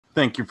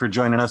Thank you for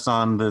joining us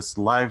on this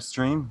live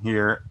stream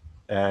here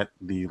at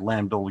the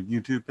LAMDL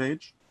YouTube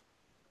page.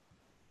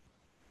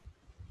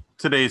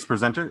 Today's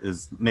presenter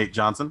is Nate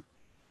Johnson.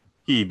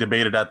 He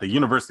debated at the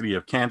University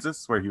of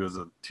Kansas, where he was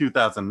a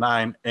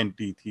 2009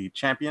 NDT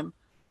champion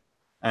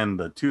and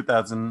the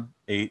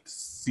 2008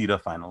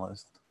 CEDA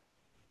finalist.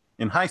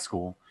 In high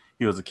school,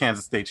 he was a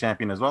Kansas State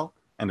champion as well,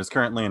 and is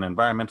currently an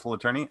environmental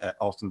attorney at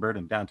Alston Bird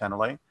in downtown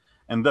LA.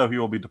 And though he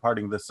will be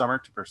departing this summer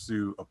to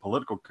pursue a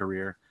political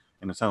career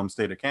in his home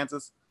state of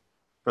Kansas,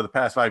 for the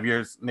past 5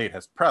 years, Nate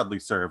has proudly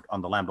served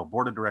on the LAMDL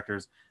Board of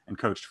Directors and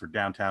coached for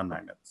Downtown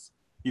Magnets.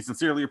 He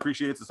sincerely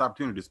appreciates this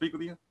opportunity to speak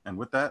with you, and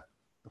with that,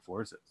 the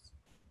floor is his.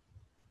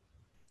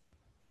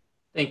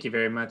 Thank you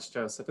very much,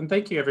 Joseph, and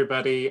thank you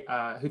everybody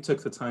who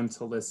took the time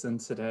to listen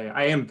today.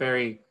 I am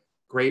very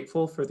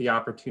grateful for the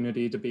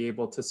opportunity to be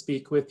able to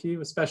speak with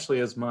you, especially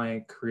as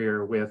my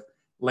career with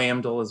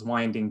LAMDL is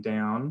winding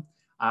down.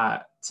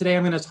 Today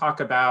I'm going to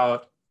talk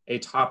about a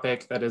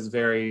topic that is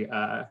very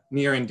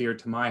near and dear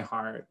to my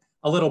heart,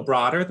 a little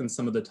broader than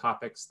some of the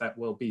topics that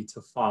will be to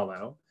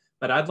follow,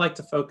 but I'd like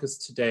to focus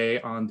today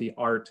on the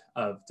art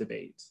of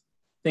debate,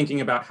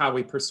 thinking about how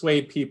we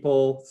persuade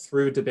people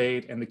through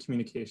debate and the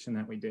communication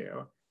that we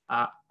do.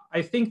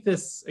 I think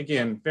this,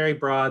 again, very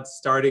broad,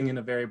 starting in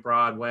a very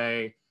broad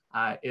way,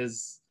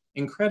 is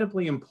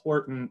incredibly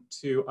important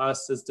to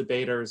us as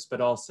debaters, but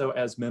also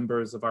as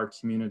members of our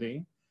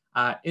community.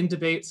 In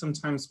debate,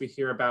 sometimes we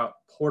hear about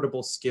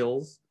portable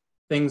skills,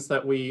 things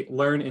that we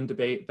learn in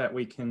debate that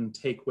we can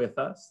take with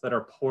us that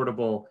are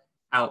portable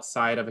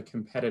outside of a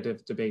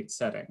competitive debate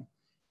setting.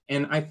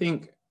 And I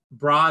think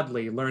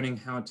broadly, learning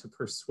how to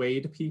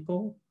persuade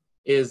people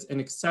is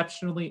an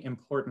exceptionally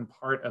important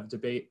part of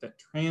debate that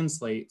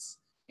translates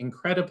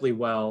incredibly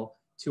well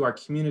to our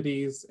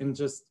communities and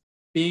just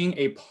being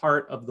a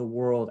part of the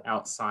world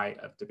outside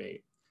of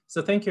debate.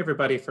 So thank you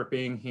everybody for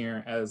being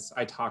here as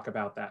I talk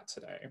about that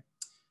today.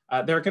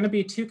 There are going to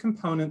be two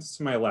components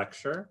to my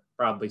lecture,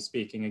 broadly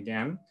speaking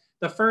again.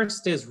 The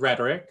first is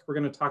rhetoric. We're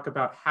going to talk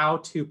about how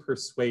to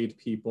persuade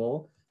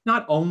people,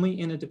 not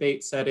only in a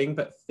debate setting,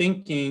 but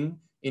thinking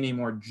in a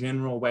more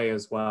general way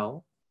as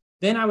well.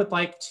 Then I would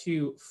like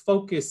to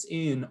focus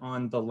in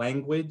on the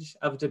language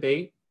of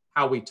debate,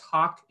 how we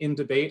talk in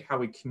debate, how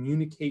we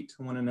communicate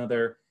to one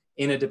another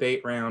in a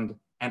debate round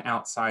and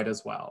outside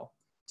as well.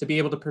 To be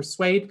able to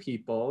persuade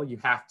people, you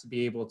have to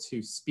be able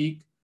to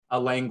speak a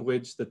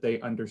language that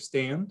they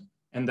understand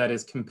and that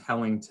is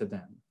compelling to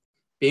them.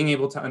 Being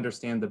able to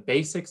understand the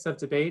basics of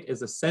debate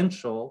is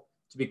essential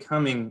to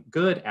becoming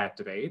good at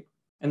debate,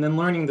 and then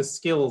learning the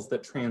skills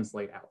that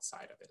translate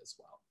outside of it as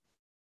well.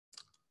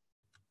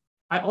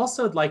 I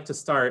also would like to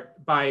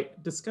start by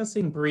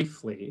discussing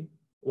briefly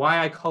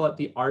why I call it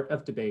the art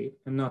of debate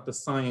and not the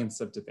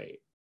science of debate.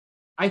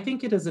 I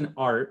think it is an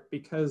art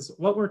because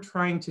what we're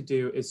trying to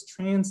do is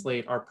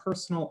translate our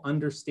personal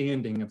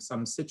understanding of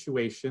some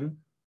situation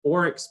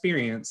or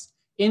experience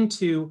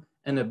into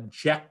an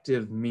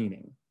objective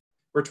meaning.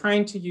 We're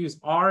trying to use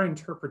our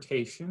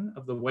interpretation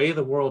of the way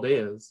the world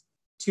is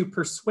to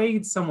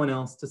persuade someone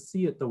else to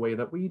see it the way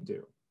that we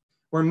do.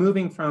 We're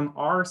moving from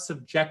our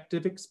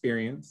subjective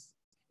experience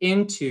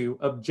into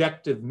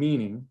objective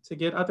meaning to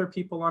get other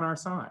people on our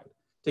side,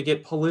 to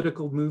get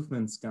political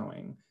movements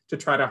going, to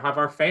try to have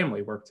our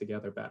family work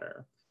together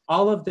better.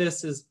 All of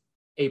this is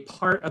a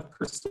part of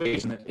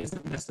persuasion that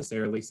isn't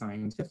necessarily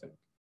scientific.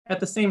 At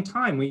the same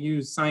time, we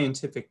use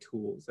scientific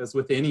tools, as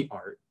with any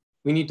art.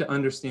 We need to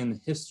understand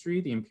the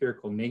history, the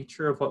empirical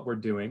nature of what we're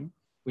doing.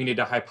 We need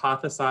to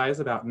hypothesize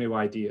about new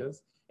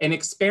ideas and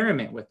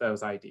experiment with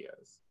those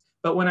ideas.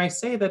 But when I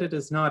say that it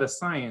is not a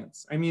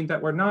science, I mean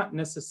that we're not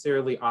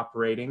necessarily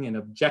operating in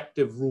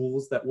objective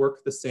rules that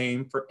work the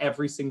same for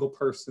every single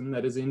person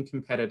that is in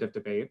competitive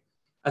debate,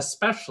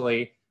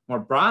 especially more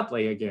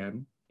broadly,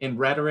 again, in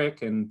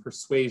rhetoric and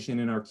persuasion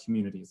in our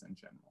communities in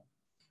general.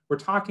 We're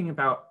talking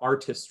about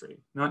artistry,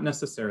 not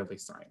necessarily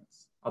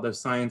science, although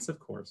science, of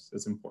course,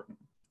 is important.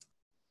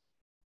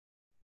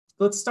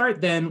 Let's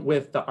start then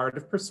with the art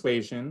of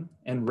persuasion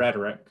and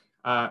rhetoric.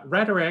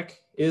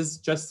 Rhetoric is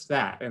just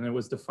that, and it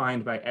was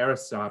defined by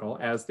Aristotle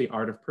as the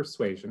art of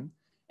persuasion,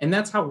 and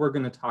that's how we're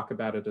going to talk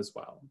about it as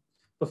well.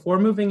 Before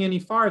moving any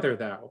farther,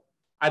 though,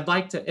 I'd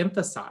like to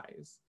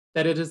emphasize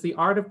that it is the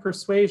art of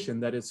persuasion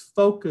that is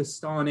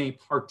focused on a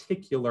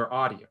particular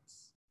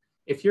audience.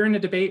 If you're in a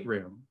debate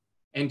room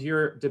and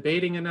you're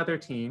debating another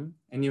team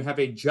and you have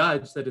a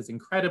judge that is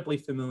incredibly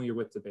familiar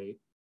with debate,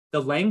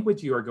 the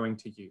language you are going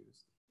to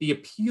use, the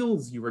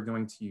appeals you are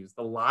going to use,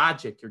 the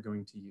logic you're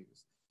going to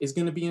use is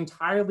going to be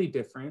entirely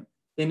different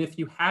than if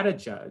you had a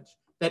judge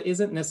that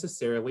isn't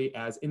necessarily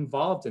as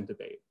involved in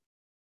debate,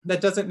 that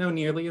doesn't know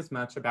nearly as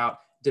much about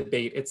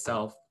debate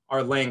itself,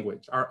 our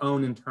language, our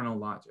own internal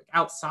logic.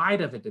 Outside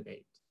of a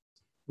debate,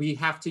 we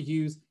have to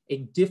use a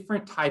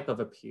different type of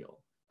appeal,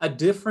 a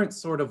different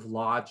sort of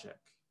logic,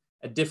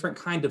 a different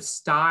kind of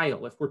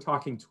style if we're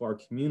talking to our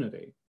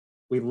community.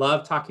 We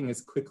love talking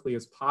as quickly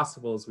as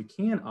possible as we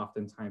can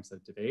oftentimes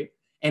at debate,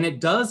 and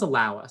it does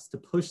allow us to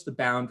push the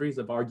boundaries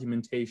of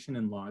argumentation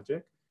and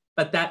logic,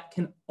 but that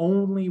can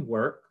only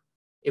work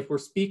if we're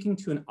speaking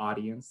to an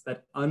audience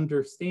that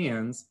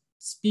understands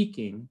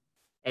speaking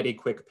at a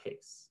quick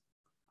pace.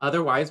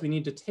 Otherwise, we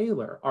need to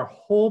tailor our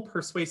whole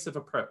persuasive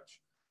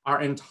approach,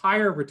 our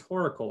entire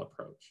rhetorical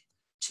approach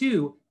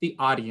to the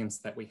audience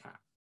that we have.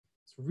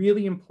 It's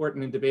really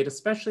important in debate,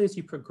 especially as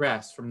you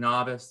progress from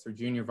novice through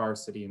junior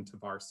varsity into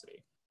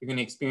varsity. You're going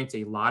to experience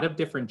a lot of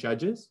different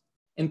judges,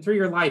 and through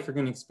your life, you're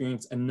going to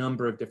experience a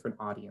number of different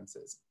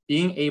audiences.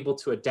 Being able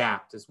to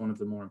adapt is one of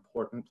the more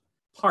important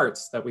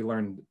parts that we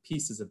learn,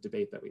 pieces of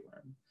debate that we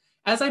learn.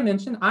 As I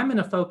mentioned, I'm going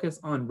to focus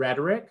on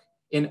rhetoric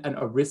in an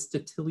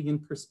Aristotelian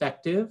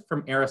perspective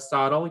from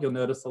Aristotle. You'll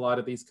notice a lot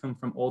of these come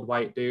from old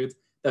white dudes,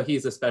 though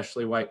he's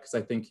especially white because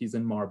I think he's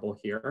in marble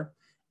here.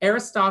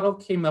 Aristotle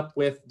came up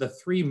with the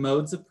 3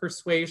 modes of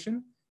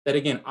persuasion that,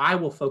 again, I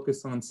will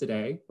focus on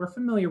today. We're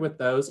familiar with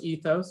those: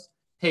 ethos,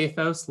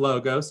 pathos,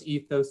 logos.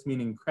 Ethos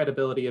meaning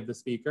credibility of the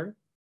speaker.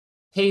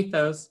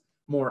 Pathos,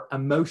 more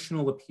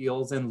emotional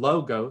appeals, and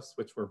logos,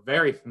 which we're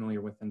very familiar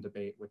with in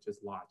debate, which is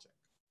logic.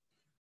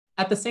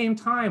 At the same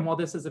time, while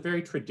this is a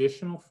very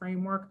traditional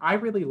framework, I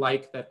really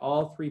like that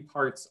all 3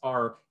 parts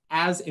are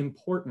as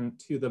important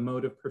to the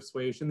mode of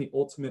persuasion, the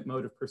ultimate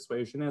mode of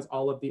persuasion, as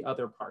all of the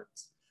other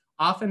parts.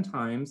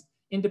 Oftentimes,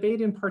 in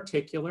debate in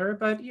particular,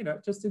 but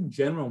just in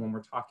general when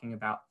we're talking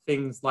about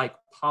things like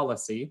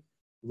policy,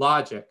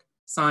 logic,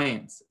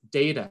 science,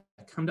 data,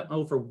 come to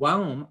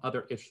overwhelm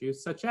other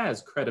issues such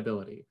as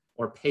credibility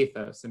or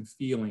pathos and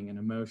feeling and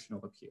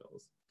emotional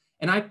appeals.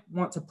 And I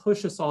want to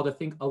push us all to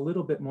think a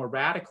little bit more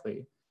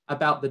radically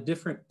about the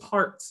different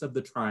parts of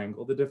the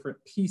triangle, the different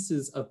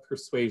pieces of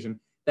persuasion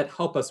that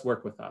help us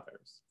work with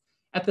others.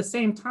 At the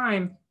same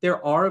time,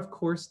 there are, of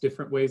course,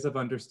 different ways of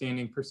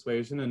understanding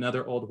persuasion.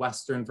 Another old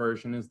Western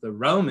version is the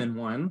Roman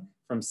one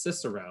from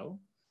Cicero.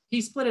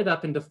 He split it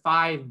up into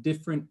 5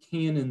 different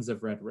canons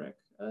of rhetoric.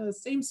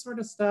 Same sort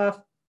of stuff,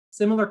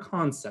 similar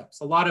concepts,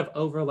 a lot of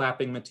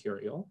overlapping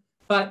material,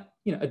 but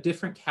a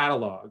different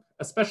catalog,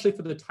 especially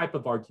for the type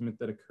of argument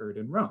that occurred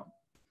in Rome.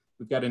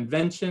 We've got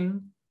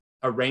invention,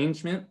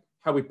 arrangement,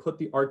 how we put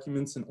the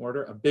arguments in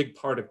order, a big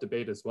part of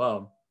debate as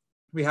well.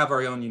 We have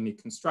our own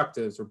unique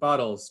constructives,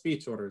 rebuttals,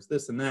 speech orders,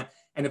 this and that.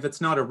 And if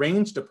it's not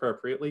arranged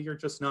appropriately, you're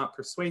just not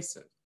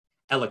persuasive.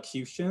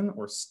 Elocution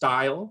or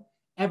style,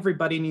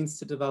 everybody needs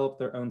to develop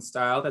their own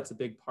style. That's a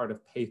big part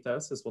of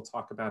pathos, as we'll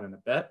talk about in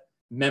a bit.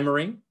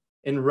 Memory.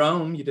 In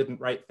Rome, you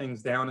didn't write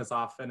things down as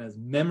often as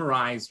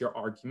memorize your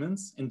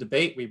arguments. In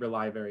debate, we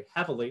rely very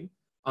heavily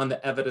on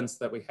the evidence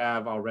that we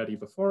have already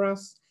before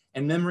us,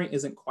 and memory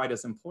isn't quite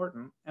as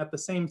important. At the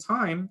same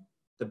time,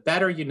 the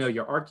better you know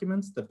your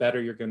arguments, the better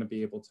you're going to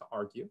be able to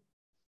argue.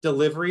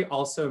 Delivery,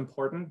 also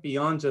important.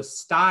 Beyond just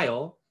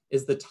style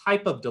is the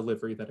type of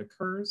delivery that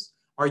occurs.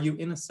 Are you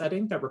in a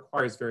setting that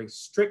requires very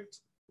strict,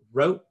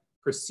 rote,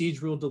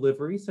 procedural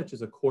delivery, such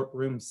as a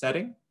courtroom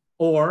setting?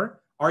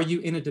 Or are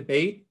you in a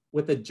debate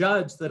with a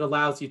judge that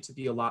allows you to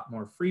be a lot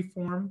more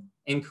freeform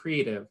and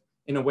creative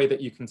in a way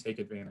that you can take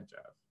advantage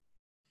of?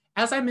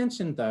 As I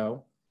mentioned,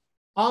 though,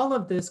 all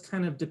of this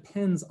kind of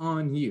depends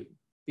on you.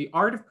 The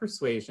art of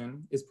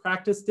persuasion is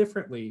practiced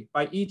differently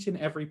by each and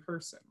every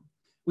person.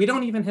 We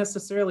don't even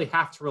necessarily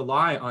have to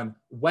rely on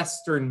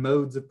Western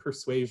modes of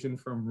persuasion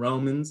from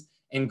Romans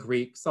and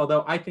Greeks,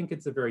 although I think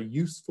it's a very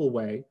useful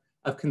way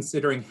of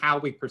considering how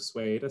we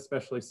persuade,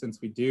 especially since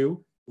we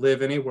do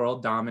live in a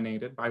world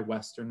dominated by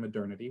Western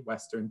modernity,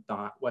 Western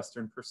thought,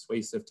 Western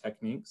persuasive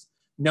techniques.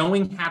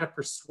 Knowing how to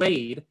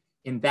persuade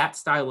in that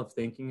style of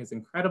thinking is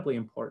incredibly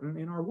important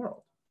in our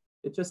world.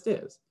 It just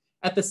is.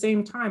 At the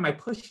same time, I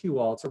push you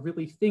all to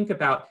really think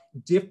about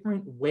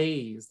different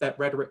ways that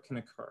rhetoric can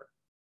occur,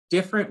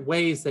 different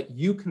ways that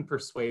you can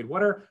persuade.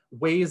 What are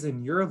ways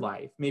in your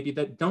life, maybe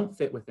that don't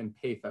fit within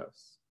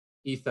pathos,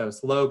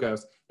 ethos,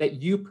 logos,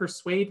 that you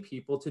persuade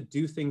people to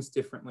do things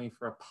differently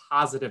for a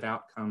positive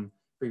outcome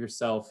for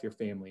yourself, your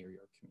family, or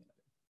your community?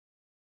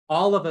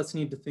 All of us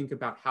need to think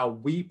about how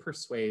we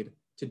persuade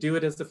to do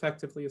it as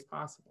effectively as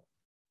possible.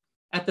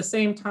 At the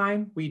same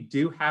time, we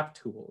do have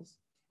tools.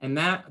 And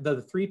that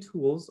the 3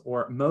 tools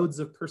or modes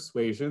of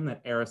persuasion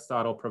that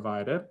Aristotle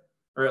provided,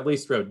 or at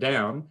least wrote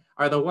down,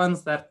 are the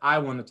ones that I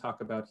want to talk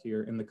about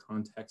here in the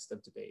context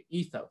of debate.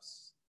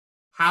 Ethos.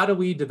 How do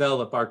we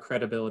develop our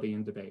credibility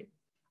in debate?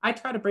 I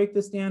try to break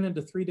this down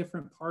into 3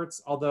 different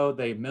parts, although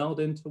they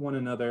meld into one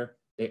another,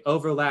 they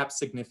overlap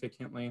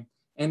significantly,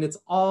 and it's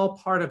all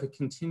part of a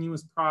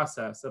continuous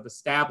process of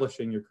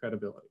establishing your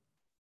credibility.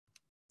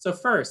 So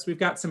first, we've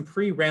got some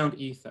pre-round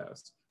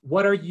ethos.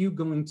 What are you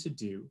going to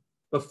do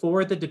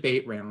before the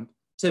debate round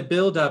to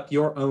build up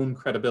your own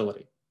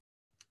credibility?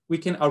 We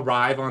can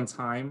arrive on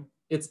time.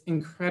 It's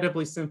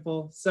incredibly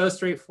simple, so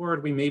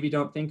straightforward, we maybe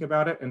don't think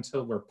about it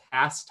until we're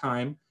past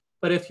time.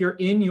 But if you're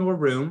in your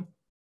room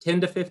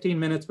 10 to 15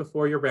 minutes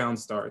before your round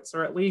starts,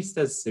 or at least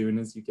as soon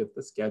as you get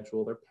the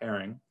schedule or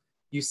pairing,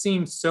 you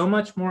seem so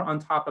much more on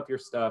top of your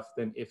stuff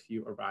than if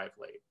you arrive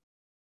late.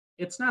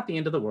 It's not the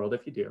end of the world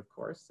if you do, of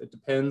course. It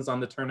depends on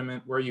the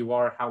tournament, where you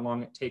are, how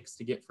long it takes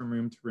to get from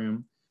room to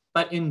room.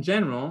 But in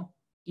general,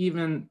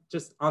 even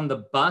just on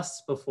the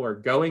bus before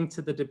going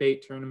to the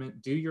debate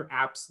tournament, do your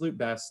absolute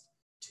best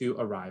to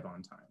arrive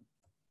on time.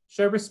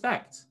 Show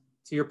respect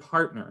to your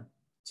partner,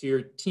 to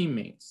your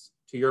teammates,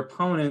 to your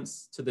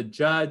opponents, to the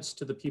judge,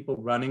 to the people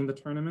running the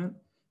tournament.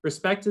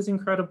 Respect is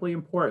incredibly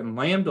important.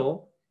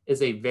 LAMDL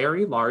is a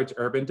very large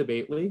urban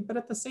debate league, but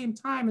at the same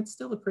time, it's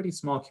still a pretty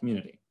small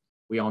community.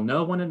 We all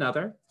know one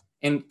another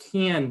and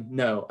can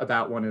know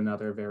about one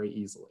another very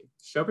easily.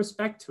 Show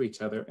respect to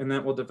each other, and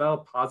that will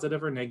develop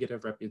positive or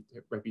negative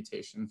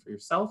reputation for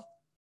yourself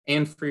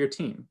and for your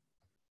team.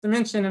 To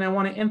mention, and I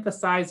want to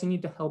emphasize, you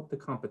need to help the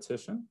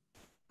competition.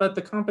 But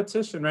the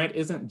competition, right,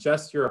 isn't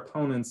just your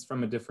opponents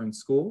from a different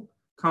school.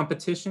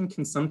 Competition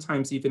can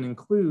sometimes even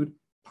include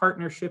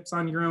partnerships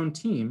on your own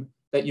team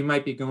that you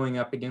might be going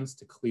up against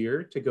to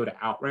clear, to go to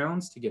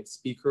out-rounds, to get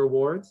speaker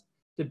awards.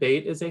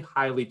 Debate is a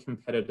highly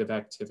competitive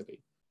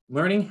activity.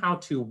 Learning how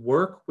to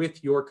work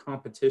with your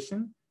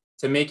competition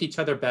to make each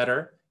other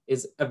better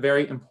is a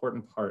very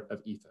important part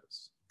of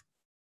ethos.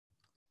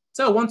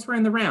 So once we're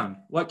in the round,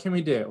 what can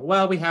we do?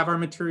 Well, we have our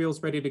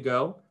materials ready to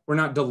go. We're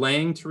not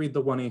delaying to read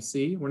the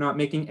 1AC. We're not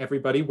making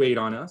everybody wait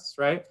on us,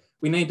 right?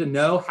 We need to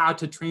know how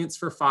to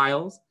transfer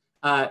files.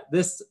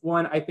 This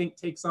one, I think,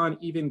 takes on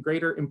even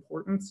greater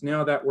importance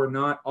now that we're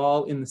not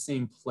all in the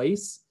same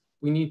place.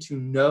 We need to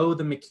know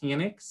the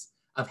mechanics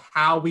of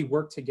how we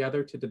work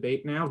together to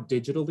debate now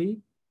digitally.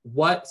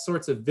 What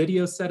sorts of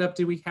video setup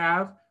do we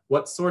have?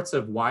 What sorts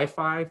of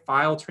Wi-Fi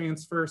file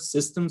transfer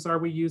systems are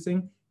we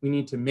using? We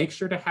need to make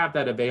sure to have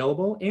that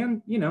available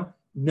and,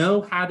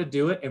 know how to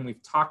do it. And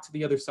we've talked to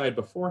the other side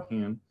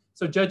beforehand,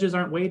 so judges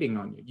aren't waiting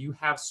on you. You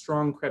have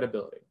strong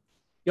credibility.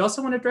 You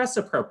also want to dress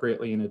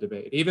appropriately in a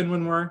debate, even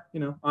when we're,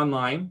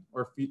 online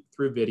or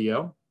through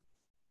video.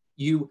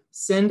 You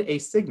send a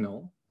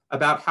signal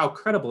about how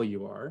credible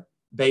you are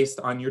based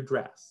on your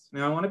dress.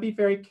 Now, I want to be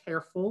very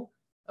careful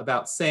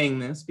about saying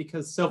this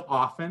because so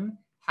often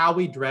how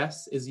we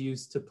dress is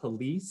used to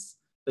police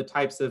the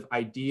types of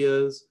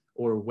ideas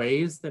or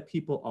ways that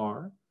people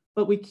are,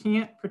 but we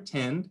can't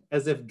pretend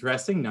as if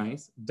dressing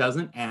nice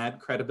doesn't add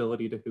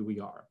credibility to who we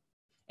are.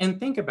 And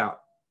think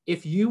about,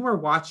 if you were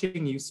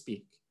watching you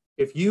speak,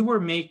 if you were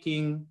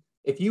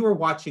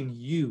watching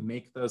you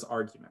make those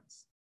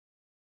arguments,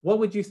 what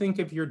would you think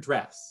of your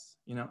dress?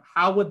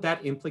 How would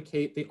that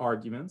implicate the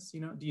arguments?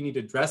 Do you need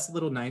to dress a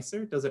little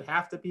nicer? Does it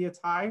have to be a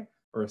tie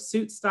or a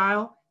suit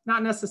style?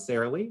 Not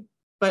necessarily,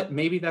 but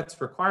maybe that's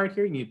required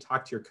here. You need to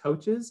talk to your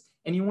coaches,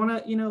 and you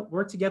want to,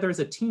 work together as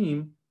a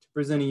team to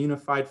present a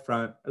unified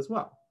front as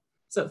well.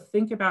 So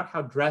think about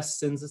how dress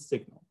sends a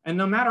signal. And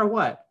no matter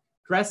what,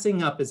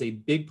 dressing up is a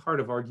big part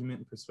of argument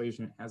and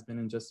persuasion. It has been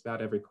in just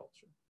about every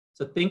culture.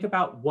 So think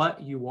about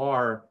what you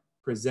are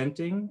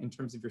presenting in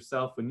terms of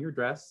yourself when you're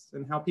dressed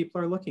and how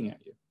people are looking at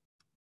you.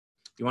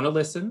 You want to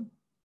listen.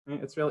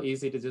 It's real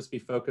easy to just be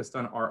focused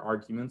on our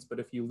arguments, but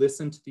if you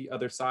listen to the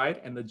other side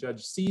and the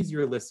judge sees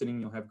you're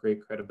listening, you'll have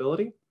great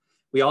credibility.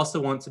 We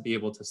also want to be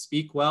able to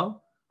speak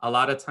well. A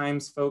lot of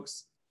times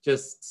folks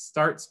just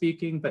start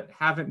speaking, but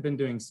haven't been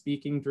doing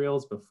speaking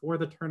drills before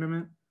the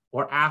tournament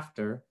or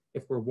after.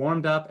 If we're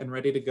warmed up and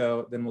ready to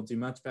go, then we'll do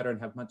much better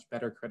and have much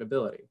better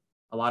credibility.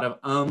 A lot of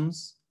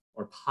ums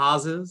or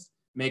pauses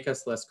make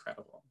us less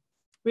credible.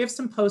 We have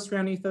some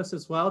post-round ethos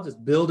as well,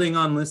 just building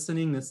on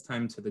listening, this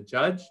time to the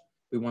judge.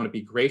 We want to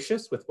be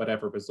gracious with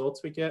whatever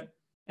results we get.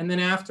 And then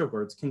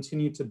afterwards,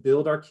 continue to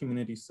build our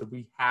community so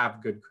we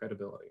have good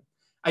credibility.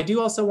 I do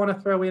also want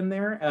to throw in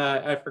there,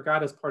 I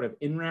forgot as part of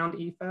in-round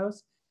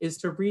ethos, is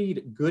to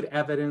read good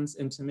evidence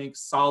and to make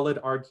solid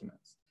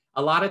arguments.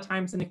 A lot of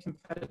times in a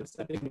competitive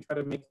setting, we try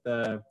to make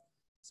the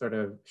sort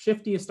of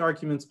shiftiest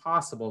arguments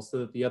possible so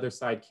that the other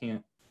side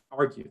can't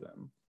argue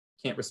them,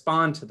 can't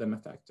respond to them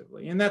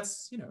effectively. And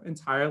that's,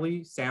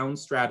 entirely sound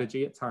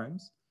strategy at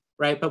times,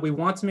 right? But we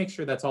want to make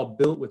sure that's all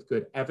built with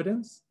good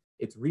evidence.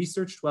 It's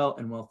researched well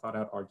and well thought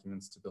out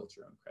arguments to build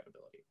your own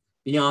credibility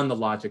beyond the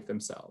logic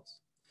themselves.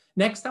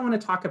 Next, I want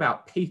to talk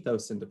about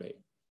pathos in debate.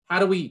 How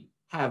do we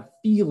have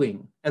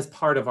feeling as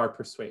part of our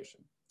persuasion?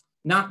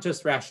 Not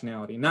just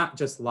rationality, not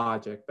just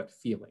logic, but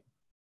feeling.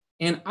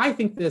 And I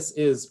think this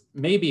is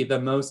maybe the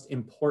most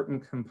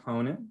important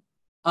component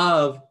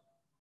of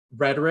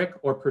rhetoric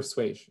or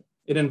persuasion.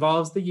 It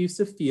involves the use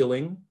of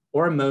feeling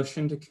or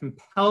emotion to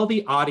compel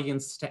the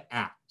audience to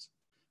act.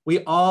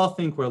 We all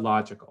think we're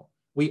logical.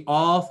 We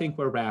all think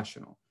we're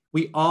rational.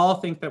 We all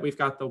think that we've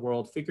got the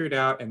world figured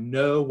out and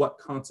know what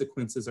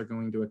consequences are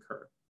going to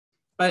occur.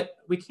 But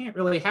we can't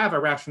really have a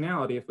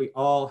rationality if we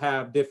all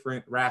have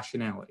different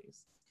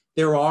rationalities.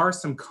 There are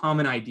some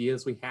common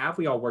ideas we have.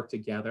 We all work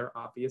together,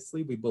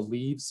 obviously. We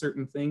believe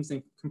certain things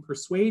and can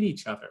persuade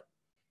each other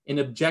in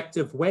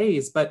objective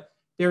ways, but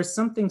there's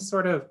something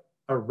sort of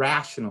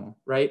irrational,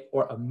 right,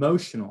 or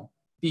emotional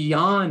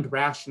beyond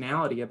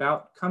rationality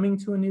about coming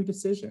to a new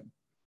decision,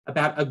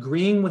 about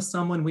agreeing with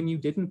someone when you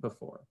didn't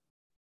before.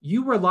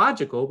 You were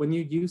logical when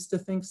you used to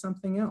think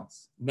something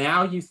else.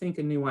 Now you think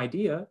a new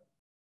idea.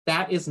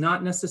 That is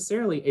not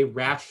necessarily a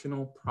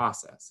rational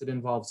process. It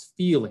involves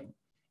feeling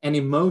and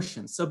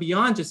emotion. So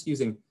beyond just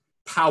using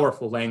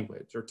powerful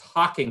language or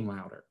talking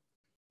louder,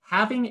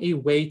 having a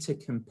way to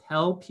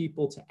compel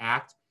people to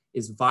act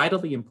is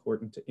vitally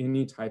important to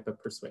any type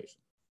of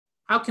persuasion.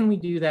 How can we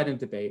do that in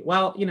debate?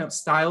 Well,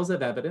 styles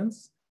of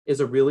evidence is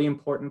a really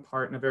important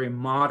part and a very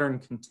modern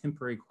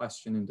contemporary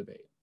question in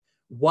debate.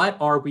 What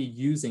are we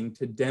using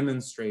to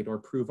demonstrate or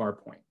prove our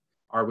point?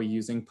 Are we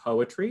using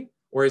poetry,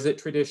 or is it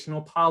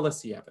traditional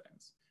policy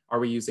evidence? Are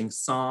we using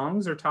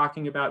songs or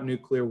talking about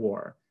nuclear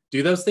war?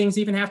 Do those things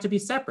even have to be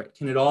separate?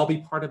 Can it all be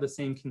part of the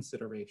same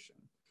consideration,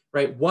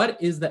 right?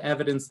 What is the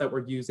evidence that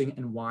we're using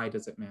and why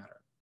does it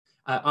matter?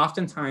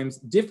 Oftentimes,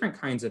 different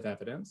kinds of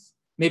evidence,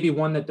 maybe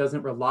one that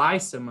doesn't rely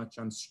so much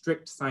on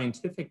strict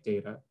scientific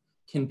data,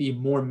 can be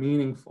more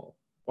meaningful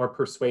or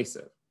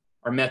persuasive.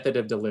 Our method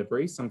of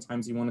delivery,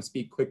 sometimes you want to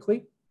speak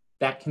quickly.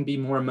 That can be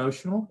more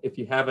emotional. If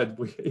you have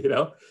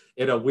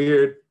in a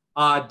weird,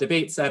 odd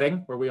debate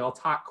setting where we all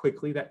talk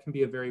quickly, that can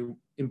be a very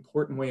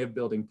important way of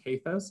building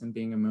pathos and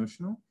being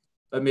emotional.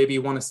 But maybe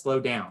you want to slow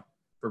down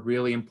for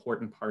really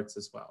important parts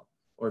as well.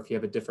 Or if you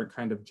have a different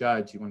kind of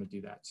judge, you want to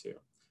do that too.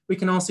 We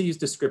can also use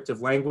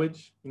descriptive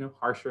language,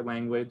 harsher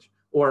language,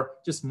 or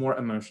just more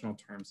emotional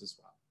terms as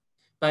well.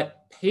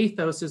 But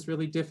pathos is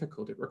really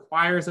difficult. It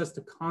requires us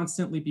to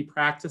constantly be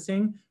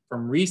practicing,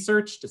 from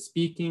research to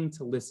speaking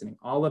to listening.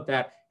 All of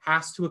that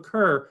has to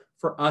occur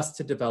for us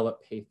to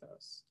develop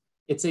pathos.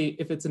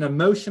 If it's an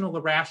emotional,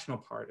 irrational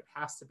part, it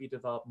has to be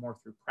developed more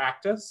through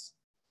practice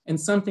and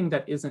something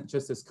that isn't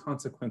just as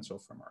consequential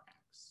from our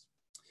acts.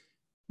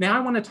 Now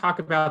I want to talk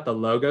about the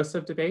logos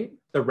of debate,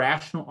 the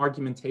rational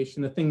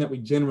argumentation, the thing that we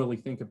generally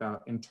think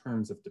about in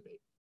terms of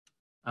debate.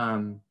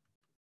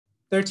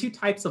 There are two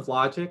types of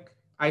logic,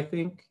 I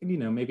think,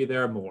 and maybe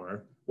there are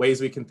more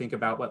ways we can think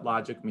about what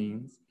logic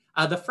means.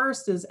 The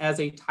first is as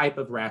a type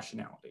of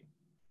rationality.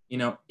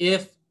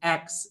 If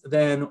X,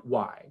 then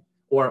Y,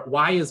 or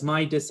why is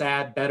my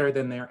disad better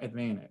than their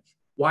advantage?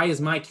 Why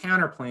is my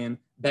counterplan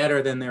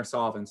better than their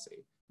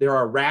solvency? There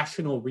are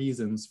rational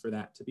reasons for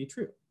that to be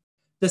true.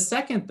 The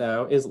second,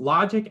 though, is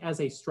logic as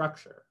a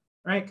structure,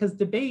 right? Because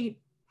debate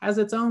has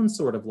its own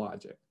sort of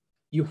logic.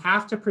 You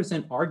have to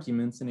present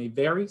arguments in a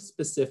very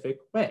specific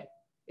way.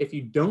 If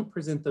you don't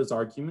present those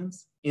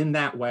arguments in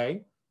that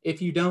way,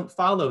 if you don't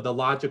follow the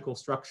logical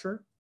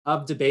structure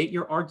of debate,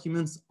 your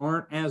arguments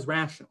aren't as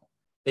rational.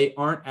 They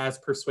aren't as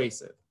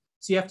persuasive.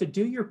 So you have to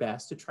do your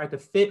best to try to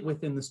fit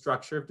within the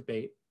structure of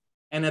debate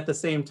and at the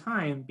same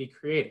time be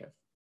creative.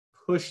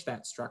 Push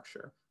that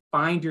structure.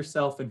 Find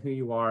yourself in who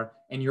you are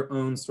and your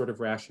own sort of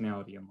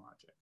rationality and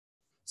logic.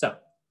 So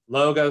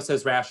logos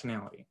as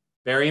rationality.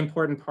 Very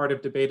important part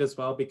of debate as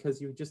well,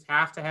 because you just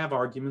have to have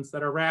arguments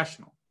that are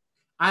rational.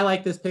 I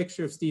like this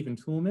picture of Stephen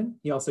Toulmin.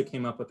 He also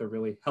came up with a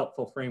really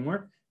helpful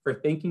framework for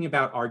thinking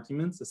about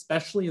arguments,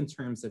 especially in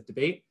terms of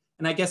debate.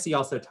 And I guess he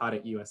also taught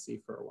at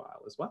USC for a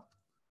while as well.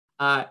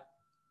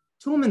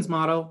 Toulmin's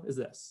model is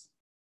this,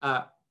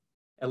 at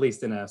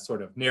least in a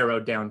sort of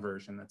narrowed down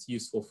version that's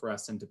useful for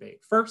us in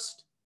debate.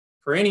 First,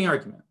 for any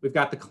argument, we've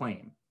got the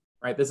claim,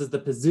 right? This is the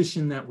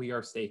position that we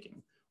are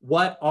staking.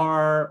 What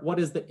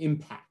is the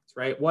impact,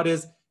 right? What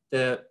is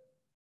the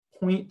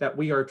point that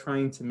we are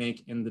trying to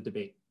make in the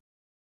debate?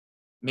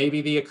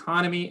 Maybe the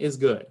economy is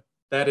good.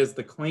 That is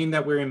the claim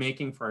that we're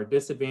making for our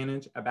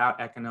disadvantage about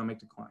economic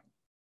decline.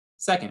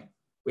 Second,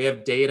 we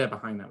have data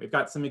behind that. We've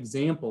got some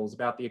examples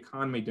about the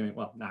economy doing,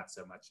 well, not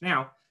so much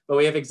now, but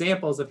we have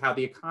examples of how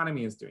the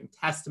economy is doing,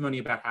 testimony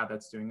about how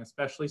that's doing,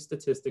 especially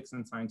statistics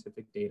and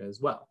scientific data as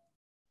well.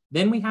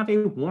 Then we have a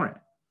warrant.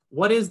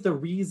 What is the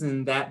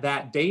reason that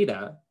that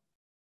data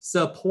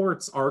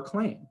supports our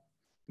claim?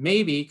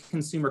 Maybe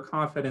consumer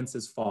confidence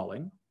is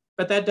falling,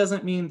 but that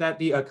doesn't mean that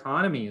the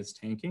economy is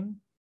tanking.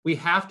 We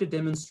have to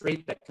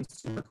demonstrate that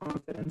consumer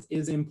confidence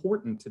is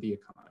important to the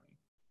economy.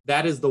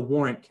 That is the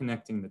warrant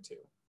connecting the two.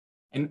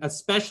 And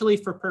especially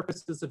for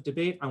purposes of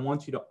debate, I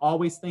want you to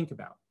always think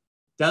about,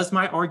 does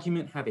my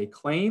argument have a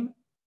claim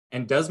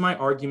and does my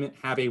argument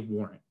have a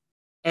warrant?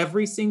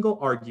 Every single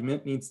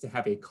argument needs to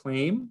have a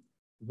claim.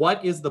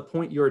 What is the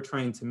point you're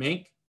trying to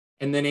make?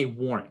 And then a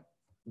warrant.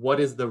 What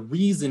is the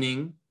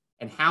reasoning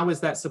and how is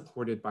that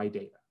supported by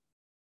data?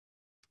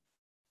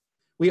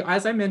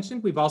 As I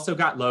mentioned, we've also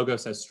got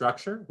logos as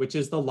structure, which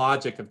is the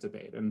logic of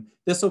debate. And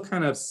this will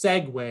kind of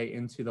segue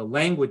into the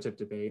language of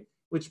debate,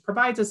 which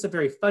provides us a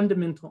very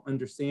fundamental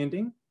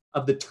understanding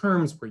of the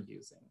terms we're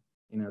using,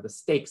 the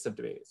stakes of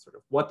debate, sort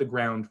of what the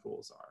ground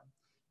rules are.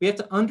 We have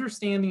to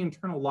understand the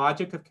internal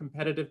logic of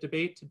competitive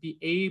debate to be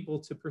able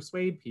to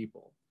persuade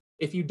people.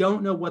 If you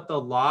don't know what the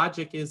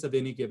logic is of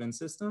any given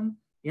system,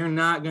 you're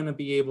not going to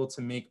be able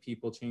to make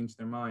people change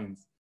their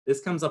minds.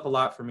 This comes up a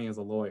lot for me as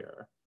a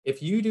lawyer.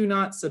 If you do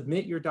not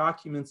submit your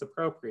documents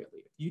appropriately,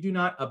 if you do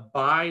not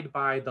abide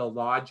by the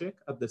logic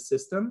of the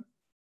system,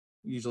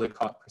 usually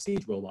called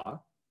procedural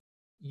law,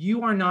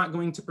 you are not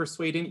going to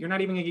persuade you're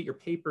not even going to get your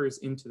papers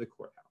into the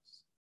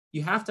courthouse.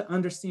 You have to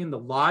understand the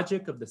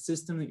logic of the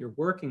system that you're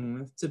working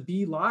with to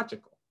be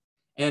logical.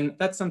 And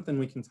that's something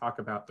we can talk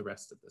about the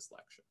rest of this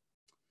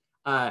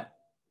lecture.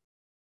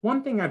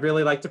 One thing I'd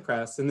really like to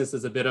press, and this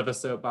is a bit of a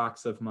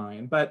soapbox of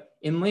mine, but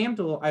in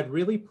LAMDL, I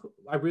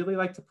really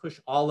like to push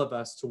all of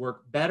us to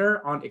work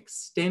better on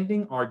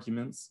extending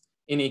arguments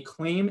in a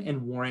claim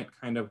and warrant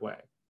kind of way.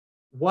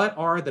 What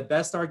are the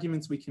best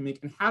arguments we can make,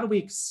 and how do we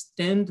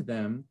extend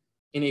them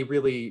in a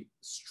really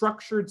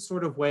structured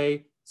sort of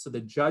way so the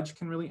judge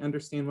can really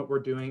understand what we're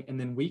doing, and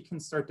then we can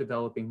start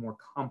developing more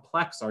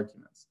complex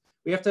arguments.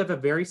 We have to have a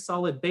very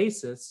solid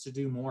basis to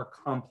do more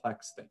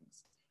complex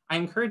things. I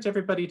encourage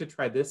everybody to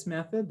try this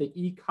method, the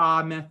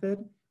ECA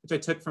method, which I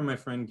took from my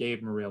friend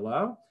Gabe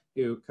Murillo,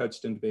 who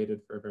coached and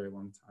debated for a very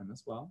long time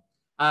as well.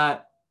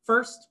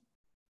 First,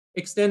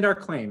 extend our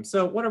claim.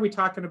 So what are we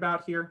talking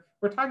about here?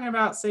 We're talking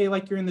about, say,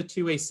 like you're in the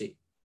 2AC,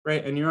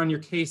 right? And you're on your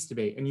case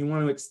debate, and you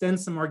want to extend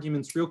some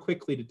arguments real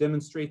quickly to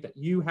demonstrate that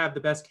you have the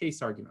best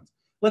case arguments.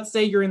 Let's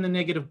say you're in the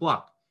negative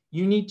block.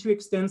 You need to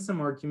extend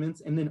some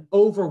arguments and then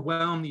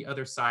overwhelm the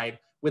other side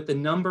with the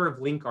number of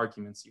link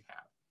arguments you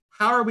have.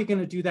 How are we going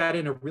to do that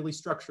in a really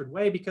structured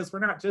way? Because we're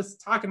not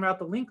just talking about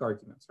the link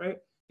arguments, right?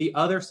 The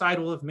other side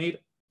will have made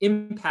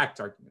impact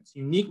arguments,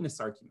 uniqueness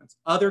arguments,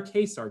 other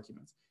case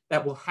arguments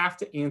that we'll have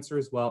to answer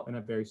as well in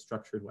a very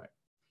structured way.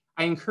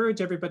 I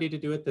encourage everybody to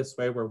do it this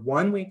way, where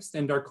one, we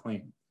extend our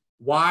claim.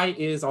 Why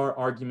is our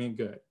argument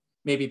good?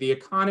 Maybe the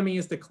economy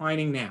is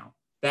declining now.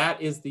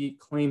 That is the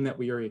claim that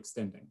we are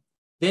extending.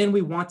 Then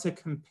we want to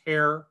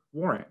compare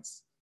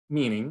warrants,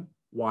 meaning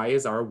why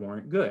is our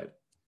warrant good?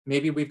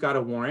 Maybe we've got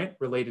a warrant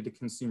related to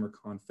consumer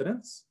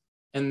confidence,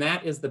 and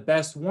that is the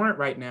best warrant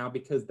right now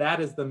because that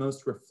is the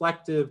most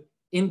reflective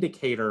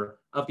indicator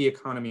of the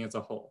economy as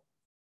a whole.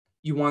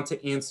 You want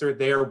to answer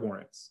their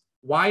warrants.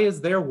 Why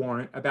is their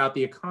warrant about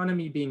the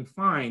economy being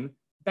fine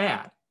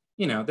bad?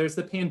 You know, there's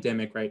the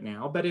pandemic right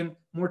now, but in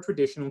more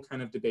traditional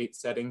kind of debate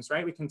settings,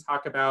 right? We can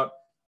talk about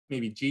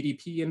maybe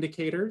GDP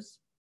indicators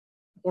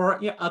or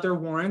other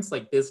warrants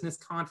like business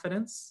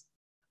confidence.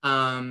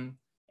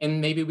 And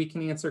maybe we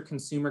can answer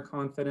consumer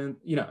confidence,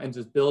 and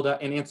just build up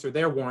and answer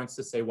their warrants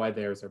to say why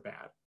theirs are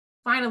bad.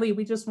 Finally,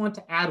 we just want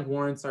to add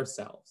warrants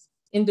ourselves.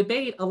 In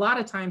debate, a lot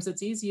of times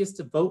it's easiest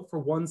to vote for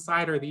one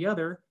side or the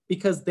other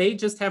because they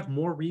just have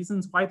more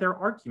reasons why their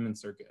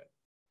arguments are good.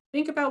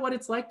 Think about what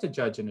it's like to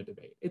judge in a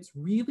debate. It's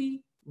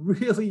really,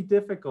 really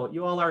difficult.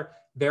 You all are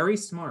very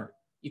smart.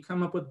 You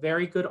come up with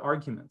very good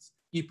arguments.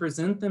 You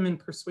present them in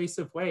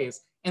persuasive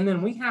ways. And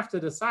then we have to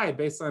decide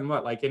based on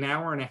what, like an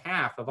hour and a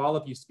half of all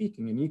of you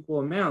speaking in equal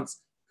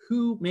amounts,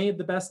 who made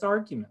the best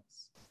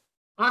arguments.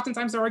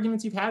 Oftentimes they're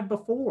arguments you've had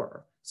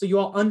before. So you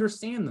all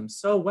understand them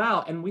so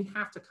well. And we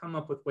have to come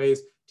up with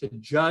ways to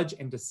judge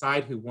and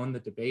decide who won the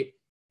debate.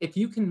 If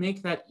you can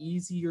make that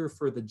easier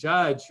for the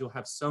judge, you'll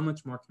have so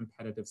much more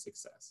competitive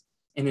success.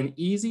 And an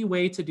easy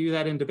way to do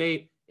that in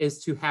debate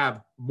is to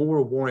have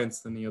more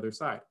warrants than the other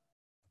side.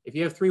 If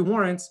you have 3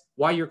 warrants,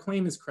 why your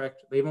claim is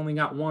correct, they've only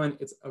got 1,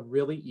 it's a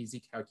really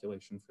easy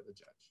calculation for the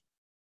judge.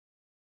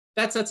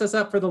 That sets us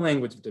up for the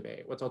language of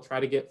debate, which I'll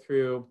try to get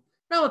through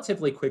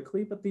relatively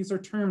quickly, but these are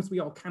terms we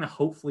all kind of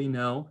hopefully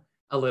know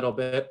a little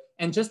bit.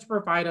 And just to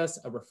provide us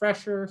a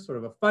refresher, sort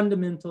of a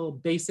fundamental,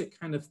 basic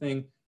kind of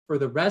thing for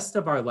the rest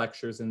of our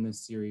lectures in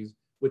this series,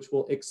 which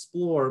will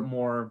explore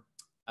more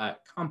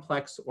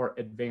complex or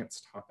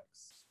advanced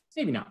topics.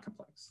 Maybe not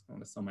complex, I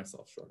want to sell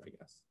myself short, I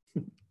guess.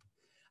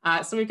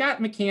 So we've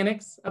got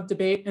mechanics of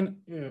debate, and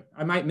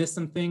I might miss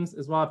some things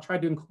as well. I've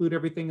tried to include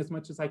everything as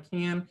much as I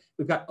can.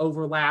 We've got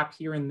overlap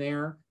here and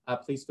there.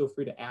 Please feel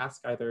free to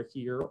ask either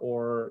here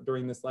or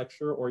during this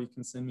lecture, or you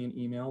can send me an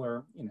email,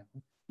 or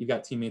you've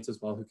got teammates as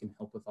well who can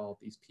help with all of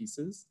these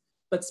pieces.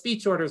 But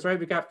speech orders, right?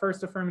 We've got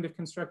first affirmative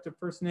constructive,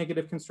 first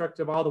negative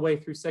constructive, all the way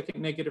through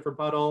second negative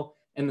rebuttal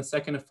and the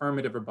second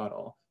affirmative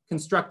rebuttal.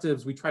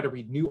 Constructives, we try to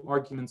read new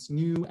arguments,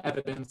 new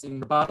evidence.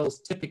 In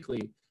rebuttals,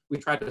 typically, we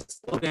try to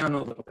slow down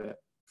a little bit,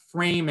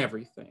 frame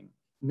everything,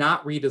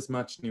 not read as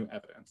much new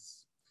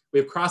evidence. We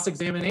have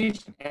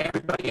cross-examination.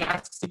 Everybody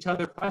asks each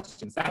other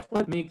questions. That's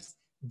what makes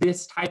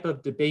this type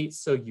of debate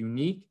so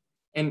unique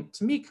and,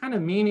 to me, kind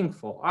of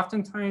meaningful.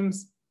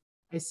 Oftentimes,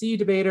 I see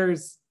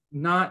debaters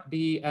not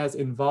be as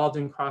involved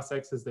in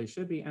cross-ex as they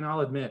should be, and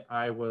I'll admit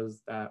I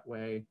was that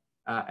way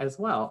as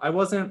well. I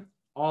wasn't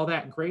all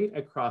that great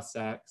at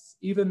cross-ex,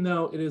 even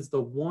though it is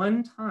the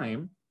one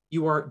time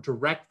you are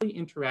directly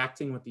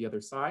interacting with the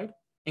other side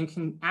and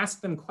can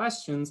ask them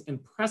questions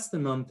and press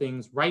them on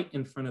things right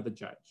in front of the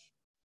judge.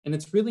 And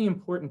it's really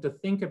important to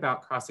think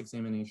about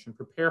cross-examination,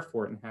 prepare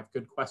for it, and have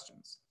good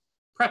questions.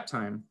 Prep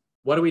time.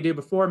 What do we do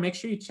before? Make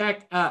sure you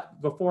check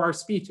before our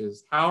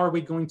speeches. How are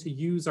we going to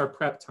use our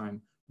prep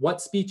time? What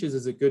speeches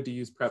is it good to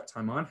use prep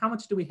time on? How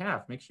much do we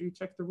have? Make sure you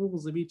check the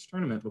rules of each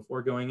tournament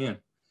before going in.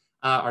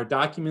 Our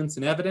documents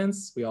and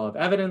evidence. We all have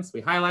evidence.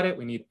 We highlight it.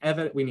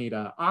 We need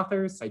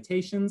authors,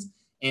 citations.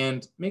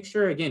 And make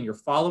sure, again, you're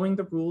following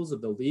the rules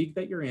of the league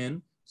that you're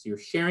in, so you're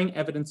sharing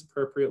evidence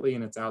appropriately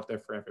and it's out there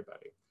for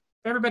everybody.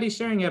 If everybody's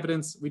sharing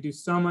evidence, we do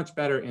so much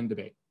better in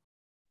debate.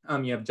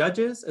 You have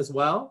judges as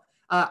well.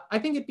 I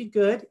think it'd be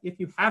good, if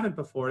you haven't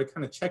before, to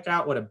kind of check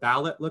out what a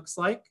ballot looks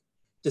like,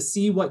 to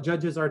see what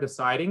judges are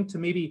deciding, to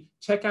maybe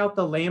check out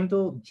the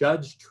LAMDL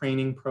judge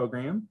training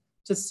program,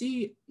 to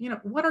see,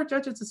 what are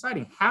judges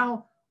deciding?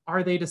 How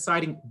are they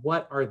deciding?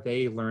 What are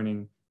they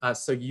learning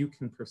so you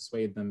can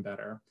persuade them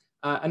better?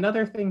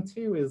 Another thing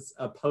too is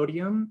a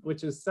podium,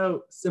 which is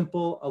so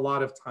simple a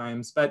lot of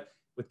times, but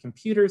with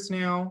computers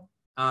now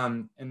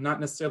and not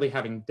necessarily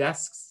having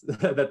desks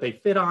that they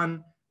fit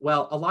on,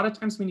 well, a lot of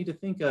times we need to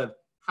think of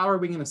how are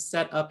we going to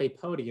set up a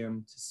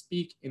podium to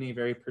speak in a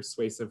very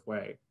persuasive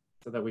way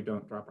so that we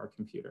don't drop our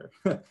computer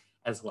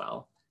as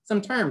well.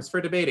 Some terms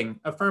for debating: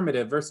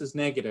 affirmative versus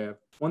negative.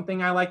 One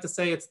thing I like to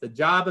say, it's the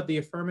job of the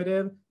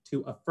affirmative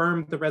to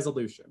affirm the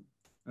resolution.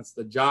 That's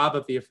the job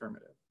of the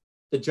affirmative.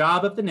 The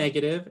job of the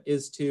negative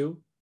is to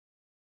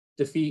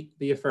defeat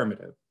the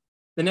affirmative.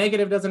 The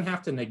negative doesn't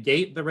have to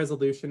negate the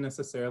resolution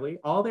necessarily.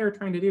 All they're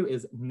trying to do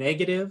is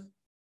negative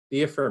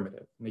the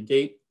affirmative,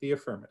 negate the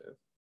affirmative.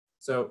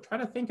 So try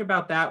to think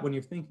about that when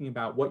you're thinking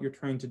about what you're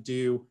trying to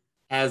do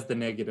as the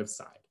negative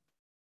side.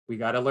 We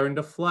got to learn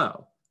to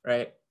flow,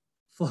 right?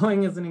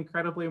 Flowing is an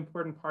incredibly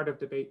important part of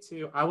debate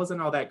too. I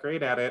wasn't all that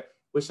great at it.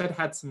 Wish I'd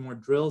had some more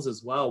drills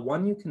as well.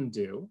 One you can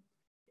do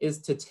is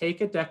to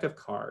take a deck of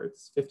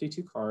cards,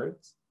 52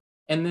 cards,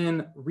 and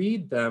then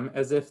read them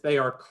as if they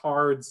are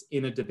cards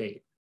in a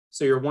debate.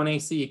 So your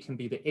 1AC can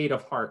be the 8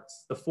 of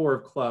hearts, the 4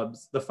 of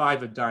clubs, the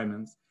 5 of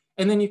diamonds.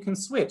 And then you can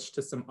switch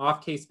to some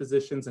off-case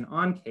positions and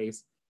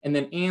on-case, and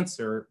then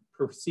answer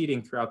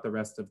proceeding throughout the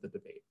rest of the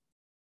debate.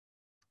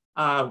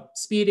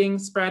 Speeding,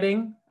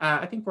 spreading,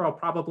 I think we're all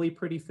probably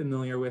pretty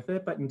familiar with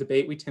it, but in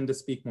debate, we tend to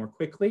speak more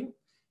quickly.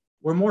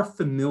 We're more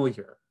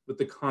familiar with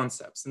the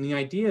concepts. And the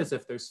idea is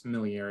if there's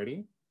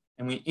familiarity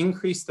and we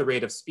increase the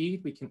rate of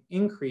speed, we can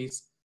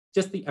increase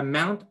just the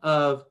amount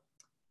of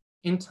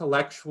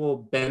intellectual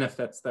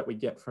benefits that we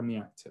get from the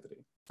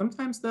activity.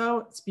 Sometimes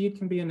though, speed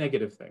can be a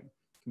negative thing.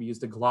 It can be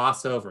used to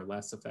gloss over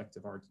less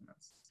effective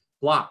arguments.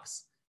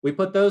 Blocks. We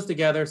put those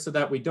together so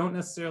that we don't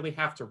necessarily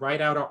have to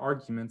write out our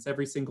arguments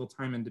every single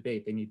time in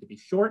debate. They need to be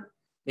short,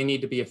 they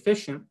need to be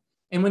efficient.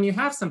 And when you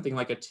have something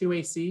like a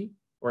 2AC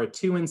or a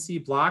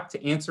 2NC block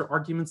to answer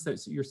arguments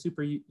that you're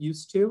super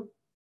used to,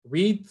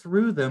 read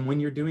through them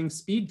when you're doing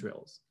speed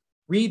drills.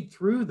 Read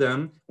through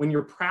them when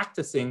you're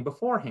practicing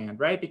beforehand,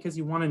 right? Because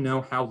you want to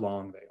know how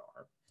long they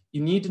are.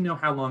 You need to know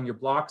how long your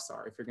blocks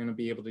are if you're going to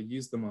be able to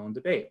use them well in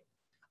debate.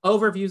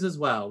 Overviews as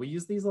well. We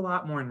use these a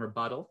lot more in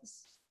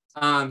rebuttals.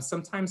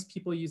 Sometimes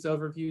people use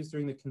overviews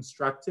during the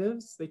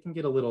constructives. They can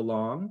get a little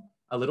long,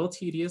 a little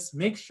tedious.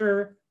 Make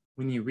sure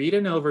when you read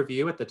an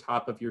overview at the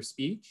top of your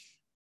speech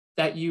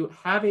that you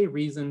have a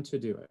reason to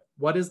do it.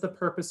 What is the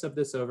purpose of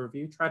this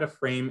overview? Try to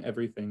frame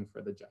everything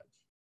for the judge.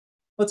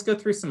 Let's go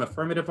through some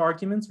affirmative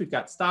arguments. We've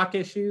got stock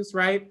issues,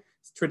 right?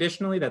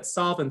 Traditionally, that's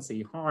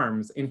solvency,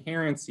 harms,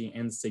 inherency,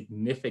 and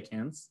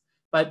significance.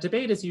 But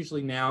debate is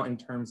usually now in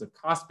terms of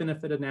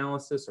cost-benefit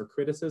analysis or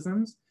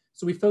criticisms.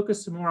 So we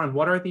focus more on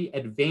what are the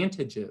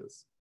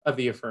advantages of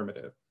the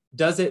affirmative?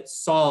 Does it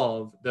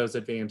solve those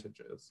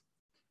advantages?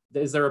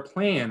 Is there a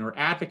plan or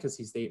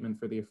advocacy statement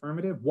for the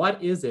affirmative?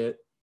 What is it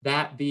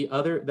that the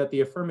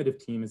affirmative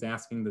team is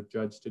asking the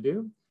judge to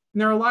do? And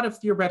there are a lot of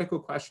theoretical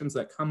questions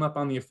that come up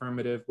on the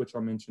affirmative, which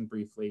I'll mention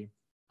briefly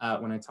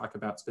when I talk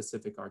about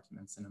specific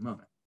arguments in a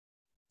moment.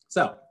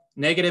 So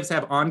negatives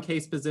have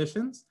on-case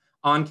positions.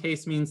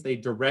 On-case means they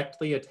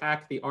directly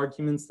attack the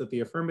arguments that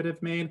the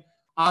affirmative made.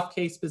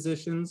 Off-case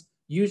positions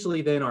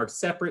usually then are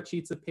separate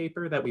sheets of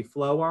paper that we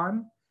flow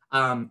on,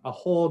 a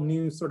whole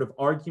new sort of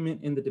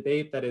argument in the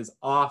debate that is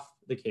off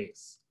the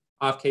case.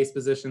 Off-case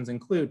positions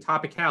include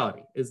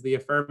topicality. Is the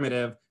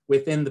affirmative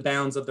within the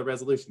bounds of the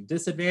resolution?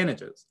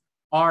 Disadvantages.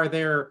 Are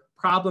there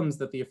problems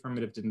that the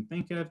affirmative didn't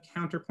think of?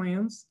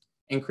 Counterplans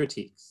and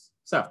critiques.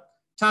 So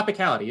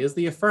topicality. Is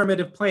the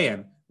affirmative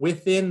plan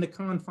within the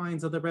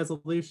confines of the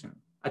resolution?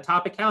 A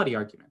topicality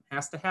argument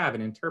has to have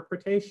an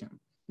interpretation,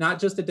 not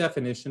just a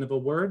definition of a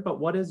word, but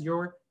what is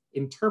your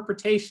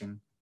interpretation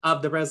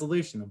of the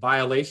resolution? A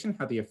violation,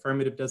 how the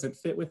affirmative doesn't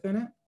fit within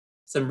it,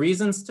 some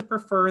reasons to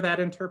prefer that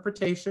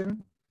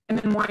interpretation, and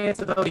then why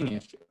it's a voting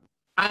issue.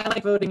 I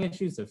like voting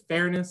issues of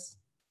fairness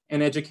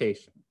and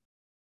education.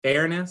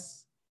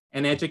 Fairness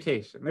and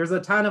education. There's a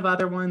ton of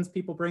other ones,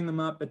 people bring them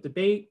up, but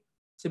debate,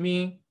 to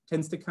me,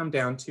 tends to come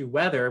down to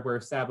whether we're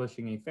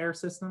establishing a fair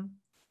system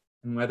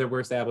and whether we're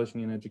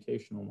establishing an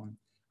educational one.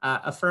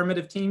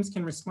 Affirmative teams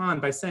can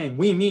respond by saying,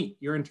 we meet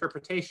your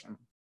interpretation.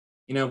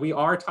 You know, we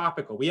are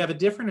topical. We have a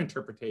different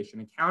interpretation,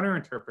 a counter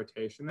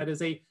interpretation that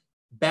is a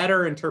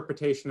better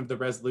interpretation of the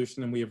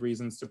resolution, and we have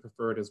reasons to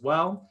prefer it as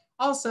well.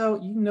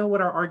 Also, you know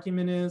what our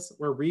argument is.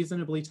 We're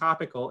reasonably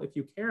topical. If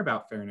you care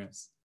about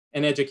fairness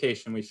and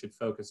education, we should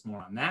focus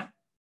more on that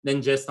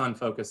than just on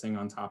focusing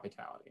on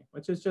topicality,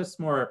 which is just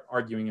more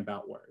arguing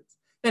about words.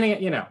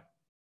 Then, you know,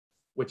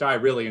 which I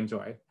really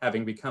enjoy,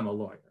 having become a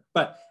lawyer.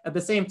 But at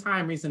the same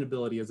time,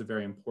 reasonability is a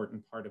very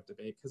important part of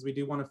debate because we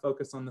do want to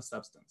focus on the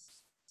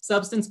substance.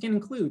 Substance can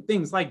include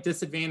things like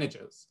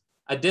disadvantages.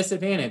 A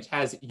disadvantage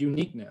has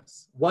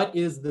uniqueness. What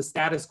is the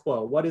status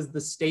quo? What is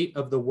the state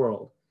of the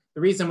world?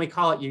 The reason we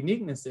call it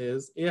uniqueness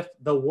is if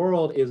the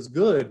world is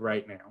good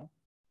right now,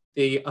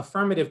 the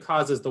affirmative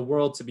causes the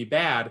world to be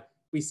bad,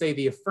 we say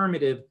the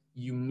affirmative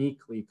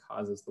uniquely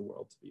causes the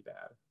world to be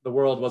bad. The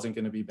world wasn't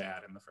going to be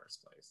bad in the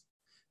first place.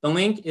 The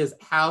link is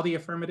how the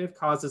affirmative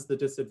causes the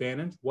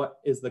disadvantage. What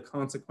is the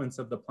consequence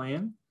of the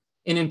plan?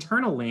 An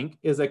internal link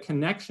is a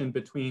connection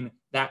between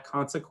that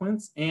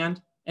consequence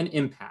and an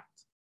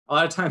impact. A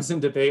lot of times in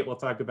debate, we'll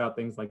talk about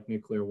things like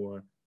nuclear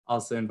war,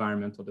 also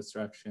environmental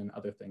destruction,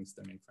 other things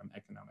stemming from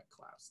economic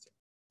collapse too.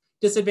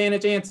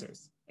 Disadvantage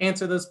answers.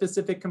 Answer those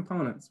specific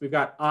components. We've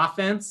got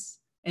offense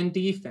and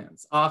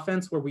defense.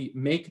 Offense, where we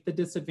make the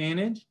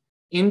disadvantage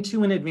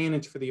into an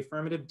advantage for the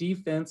affirmative.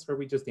 Defense, where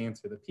we just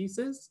answer the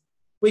pieces.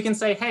 We can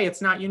say, hey,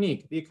 it's not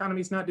unique. The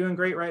economy's not doing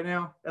great right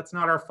now. That's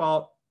not our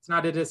fault. It's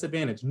not a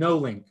disadvantage. No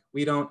link.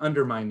 We don't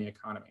undermine the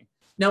economy.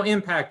 No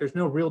impact. There's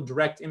no real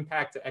direct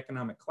impact to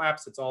economic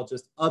collapse. It's all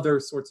just other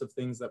sorts of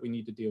things that we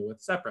need to deal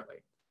with separately.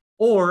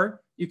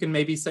 Or you can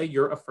maybe say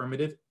your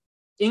affirmative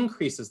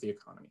increases the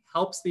economy,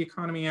 helps the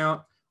economy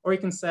out. Or you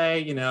can say,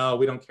 you know,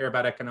 we don't care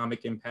about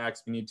economic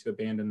impacts. We need to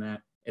abandon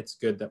that. It's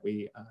good that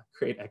we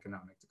create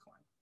economic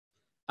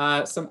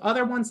decline. Some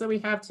other ones that we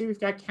have too, we've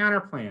got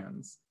counter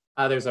plans.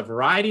 There's a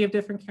variety of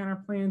different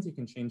counter plans. You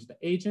can change the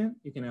agent.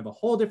 You can have a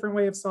whole different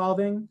way of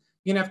solving.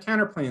 You can have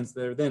counter plans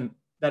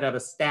that have a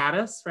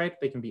status, right?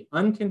 They can be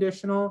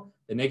unconditional.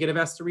 The negative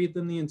has to read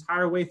them the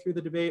entire way through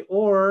the debate,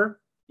 or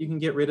you can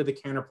get rid of the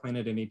counter plan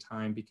at any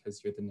time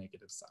because you're the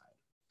negative side.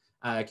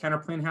 A counter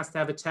plan has to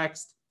have a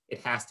text. It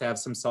has to have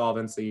some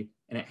solvency,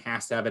 and it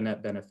has to have a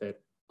net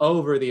benefit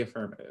over the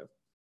affirmative.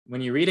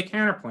 When you read a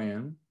counter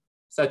plan,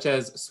 such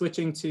as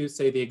switching to,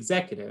 say, the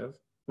executive,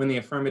 when the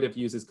affirmative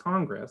uses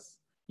Congress,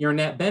 your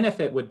net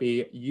benefit would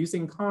be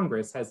using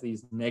Congress has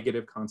these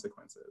negative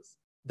consequences.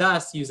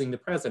 Thus, using the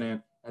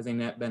president has a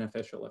net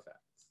beneficial effect.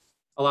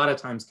 A lot of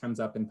times comes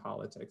up in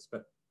politics,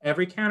 but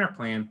every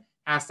counterplan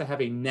has to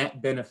have a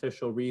net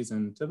beneficial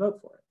reason to vote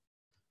for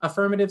it.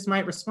 Affirmatives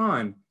might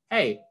respond,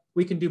 hey,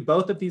 we can do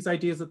both of these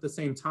ideas at the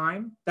same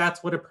time.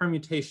 That's what a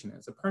permutation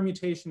is. A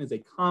permutation is a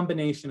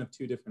combination of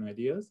two different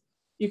ideas.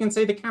 You can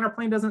say the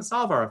counterplan doesn't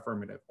solve our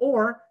affirmative,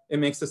 or it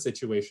makes the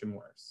situation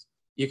worse.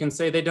 You can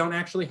say they don't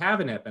actually have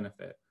a net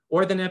benefit,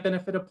 or the net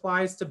benefit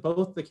applies to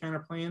both the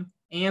counterplan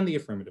and the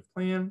affirmative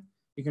plan.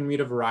 You can read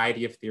a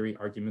variety of theory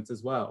arguments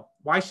as well.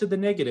 Why should the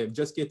negative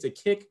just get to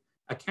kick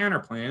a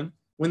counterplan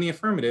when the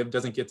affirmative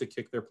doesn't get to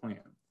kick their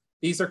plan?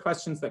 These are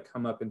questions that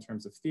come up in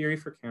terms of theory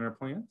for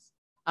counterplans.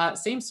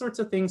 Same sorts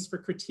of things for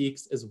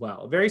critiques as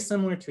well. Very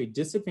similar to a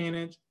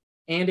disadvantage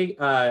and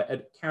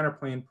a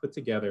counterplan put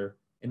together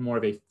in more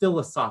of a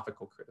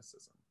philosophical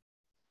criticism.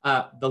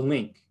 The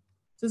link.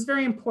 This is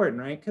very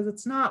important, right? Because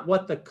it's not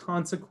what the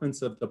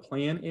consequence of the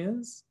plan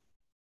is.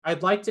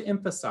 I'd like to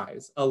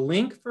emphasize a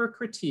link for a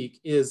critique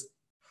is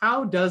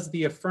how does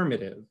the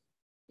affirmative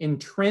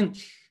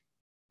entrench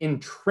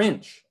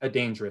a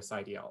dangerous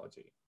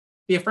ideology?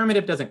 The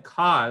affirmative doesn't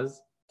cause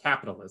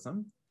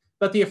capitalism,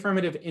 but the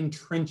affirmative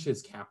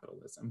entrenches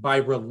capitalism by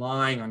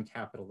relying on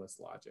capitalist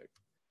logic.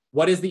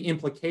 What is the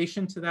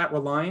implication to that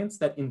reliance,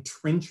 that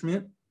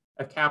entrenchment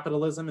of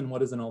capitalism, and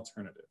what is an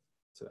alternative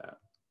to that?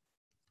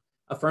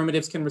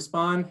 Affirmatives can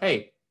respond,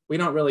 hey, we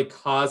don't really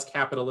cause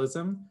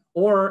capitalism,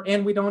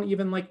 and we don't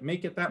even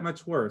make it that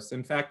much worse.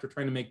 In fact, we're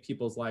trying to make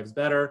people's lives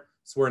better,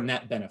 so we're a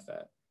net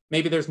benefit.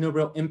 Maybe there's no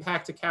real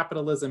impact to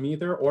capitalism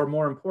either, or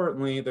more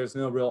importantly, there's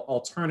no real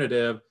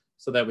alternative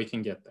so that we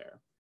can get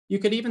there. You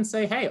could even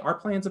say, hey, our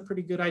plan's a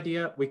pretty good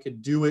idea. We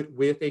could do it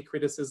with a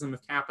criticism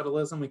of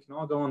capitalism. We can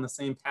all go on the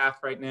same path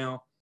right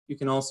now. You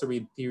can also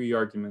read theory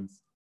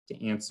arguments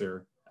to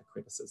answer a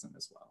criticism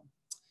as well.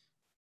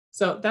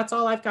 So that's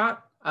all I've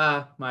got.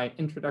 My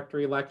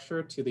introductory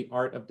lecture to the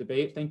art of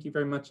debate. Thank you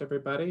very much,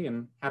 everybody,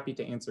 and happy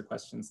to answer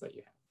questions that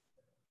you have.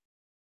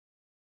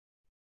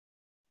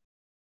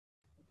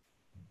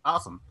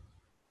 Awesome.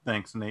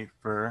 Thanks, Nate,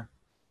 for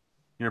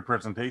your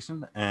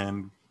presentation.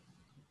 And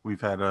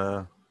we've had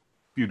a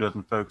few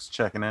dozen folks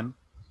checking in.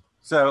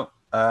 So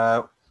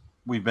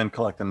we've been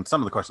collecting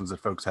some of the questions that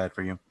folks had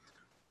for you.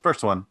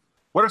 First one,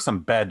 what are some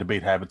bad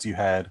debate habits you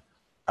had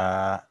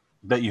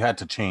that you had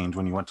to change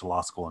when you went to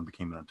law school and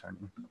became an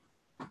attorney?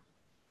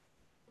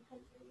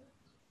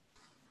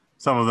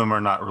 Some of them are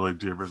not related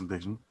to your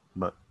presentation,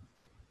 but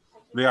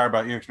they are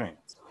about your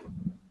experience.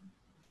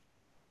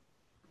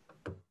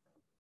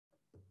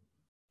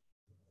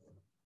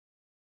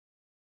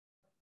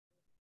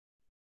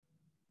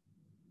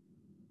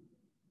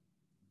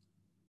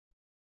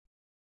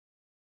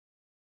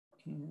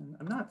 And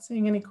I'm not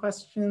seeing any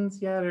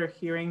questions yet or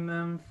hearing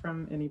them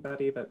from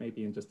anybody, but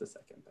maybe in just a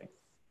second. Thanks.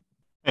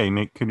 Hey,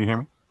 Nate, can you hear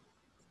me?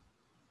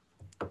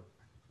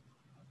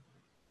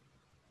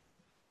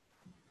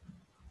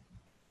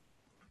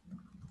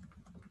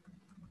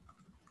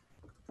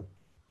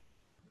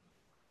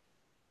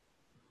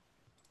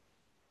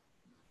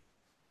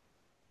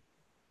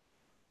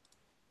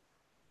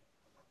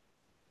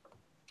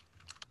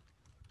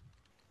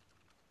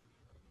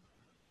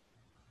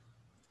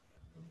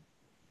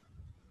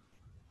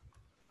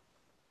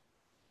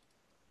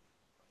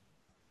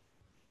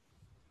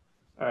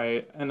 All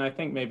right, and I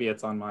think maybe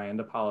it's on my end.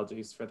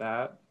 Apologies for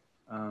that.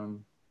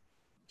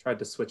 Tried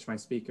to switch my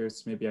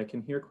speakers. Maybe I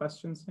can hear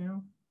questions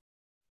now.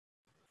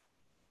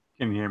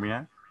 Can you hear me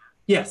now?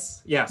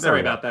 Yes, yeah, There sorry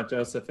we go. about that,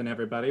 Joseph and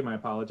everybody. My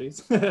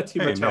apologies. Too much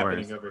No happening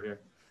worries. over here.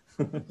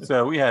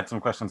 So we had some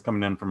questions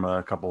coming in from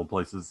a couple of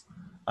places.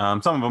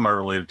 Some of them are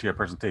related to your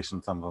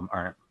presentation, some of them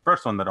aren't.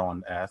 First one that I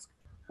wanted to ask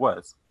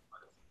was,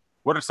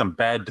 what are some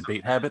bad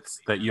debate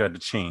habits that you had to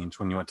change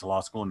when you went to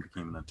law school and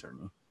became an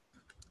attorney?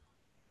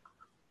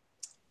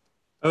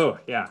 Oh,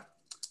 yeah.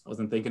 I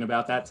wasn't thinking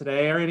about that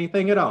today or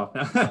anything at all.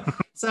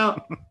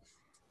 So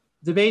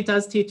debate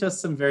does teach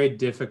us some very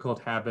difficult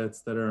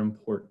habits that are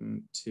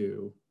important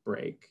to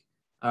break.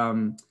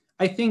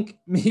 I think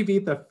maybe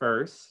the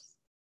first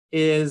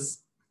is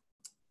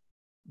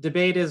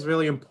debate is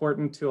really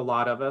important to a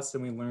lot of us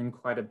and we learn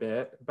quite a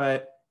bit,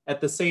 but at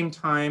the same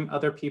time,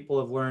 other people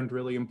have learned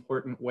really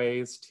important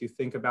ways to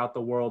think about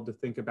the world, to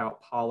think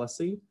about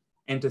policy,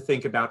 and to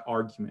think about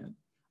argument.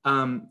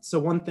 So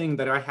one thing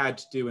that I had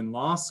to do in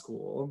law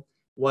school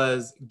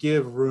was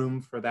give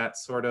room for that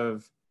sort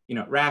of,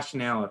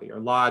 rationality or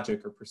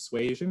logic or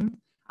persuasion,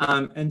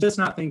 and just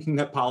not thinking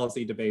that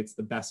policy debate's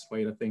the best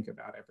way to think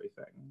about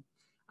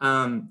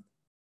everything.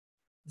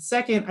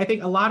 Second, I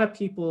think a lot of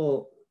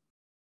people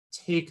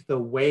take the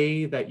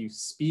way that you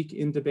speak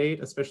in debate,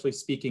 especially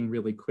speaking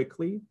really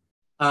quickly,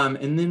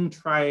 and then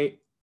try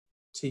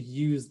to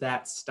use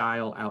that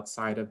style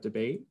outside of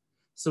debate.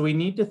 So we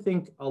need to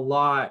think a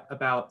lot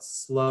about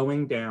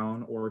slowing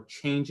down or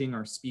changing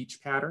our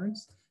speech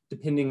patterns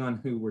depending on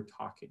who we're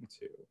talking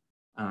to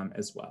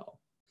as well.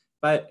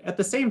 But at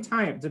the same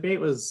time, debate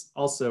was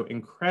also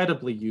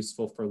incredibly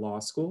useful for law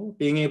school,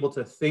 being able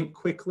to think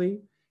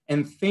quickly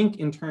and think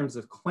in terms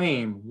of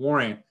claim,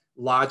 warrant,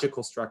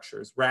 logical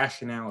structures,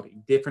 rationality,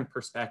 different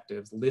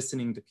perspectives,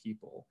 listening to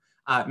people,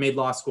 made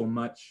law school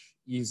much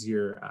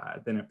easier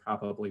than it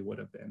probably would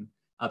have been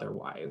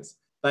otherwise.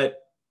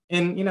 But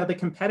the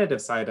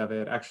competitive side of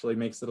it actually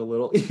makes it a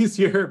little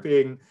easier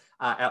being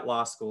at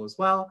law school as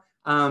well.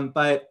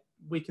 But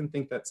we can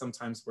think that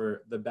sometimes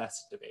we're the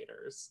best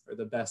debaters or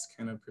the best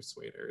kind of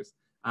persuaders.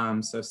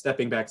 So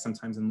stepping back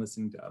sometimes and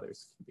listening to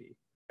others can be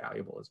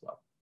valuable as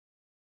well.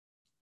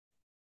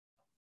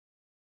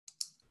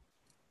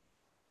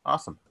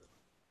 Awesome.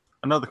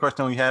 Another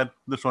question we had,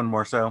 this one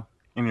more so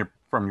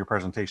from your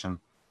presentation.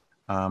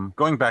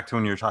 Going back to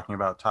when you were talking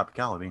about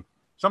topicality,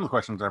 some of the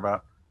questions are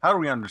about how do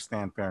we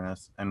understand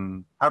fairness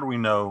and how do we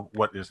know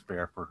what is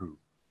fair for who?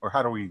 Or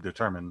how do we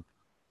determine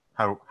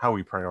how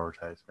we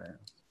prioritize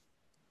fairness?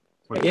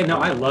 Yeah, no,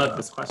 I love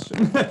this question.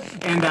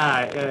 And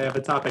I have a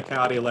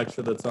topicality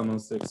lecture that's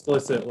almost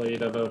explicitly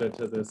devoted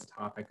to this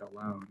topic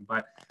alone.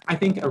 But I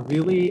think a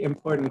really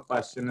important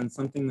question and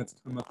something that's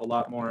come up a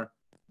lot more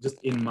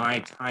just in my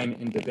time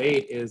in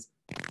debate is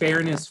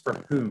fairness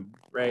for whom,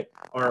 right?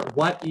 Or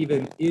what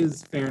even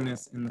is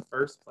fairness in the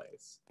first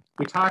place?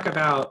 We talk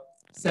about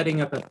setting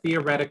up a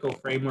theoretical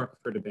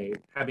framework for debate,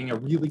 having a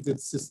really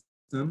good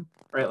system,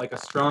 right? Like a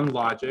strong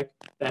logic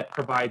that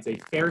provides a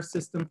fair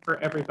system for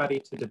everybody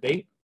to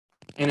debate,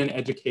 and an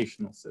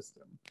educational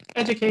system.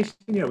 Education,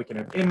 we can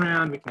have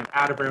in-round, we can have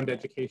out-of-round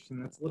education.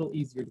 That's a little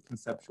easier to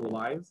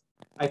conceptualize,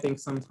 I think,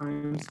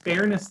 sometimes.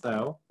 Fairness,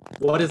 though,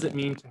 what does it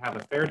mean to have a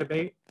fair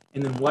debate?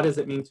 And then what does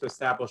it mean to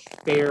establish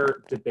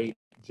fair debate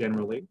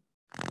generally?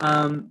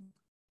 I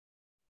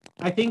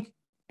think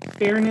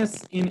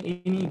fairness in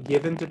any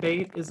given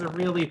debate is a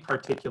really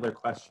particular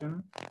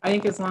question. I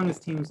think as long as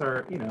teams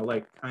are,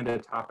 kind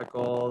of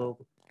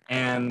topical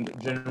and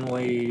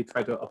generally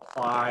try to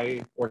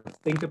apply or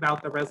think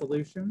about the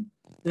resolution,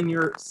 then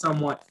you're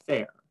somewhat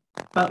fair.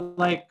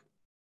 But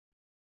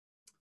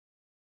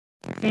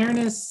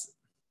fairness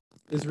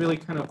is really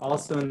kind of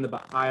also in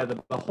the eye of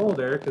the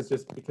beholder, because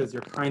just because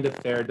you're kind of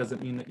fair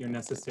doesn't mean that you're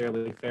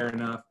necessarily fair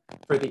enough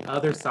for the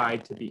other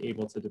side to be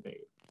able to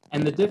debate.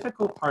 And the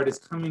difficult part is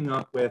coming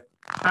up with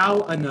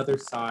how another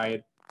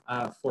side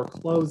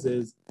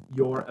forecloses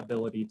your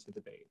ability to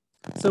debate.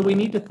 So we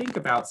need to think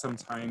about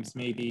sometimes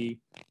maybe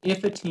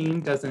if a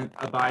team doesn't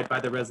abide by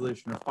the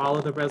resolution or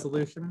follow the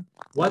resolution,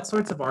 what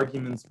sorts of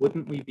arguments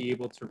wouldn't we be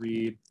able to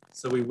read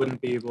so we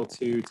wouldn't be able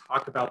to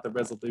talk about the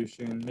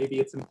resolution? Maybe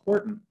it's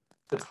important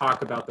to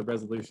talk about the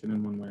resolution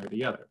in one way or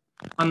the other.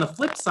 On the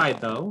flip side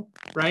though,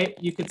 right,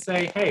 you could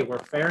say, hey, we're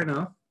fair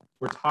enough.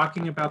 We're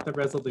talking about the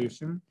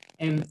resolution.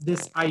 And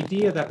this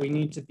idea that we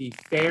need to be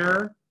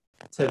fair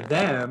to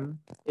them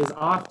is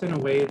often a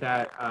way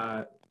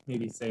that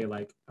maybe say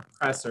like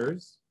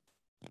oppressors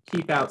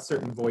keep out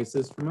certain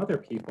voices from other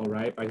people,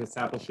 right, by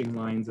establishing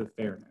lines of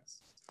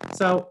fairness.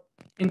 So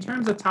in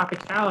terms of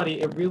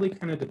topicality, it really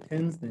kind of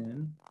depends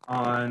then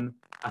on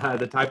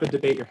the type of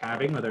debate you're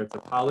having, whether it's a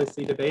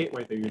policy debate,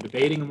 whether you're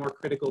debating a more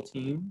critical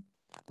team.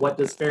 What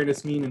does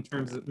fairness mean in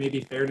terms of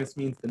maybe fairness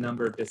means the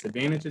number of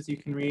disadvantages you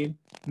can read?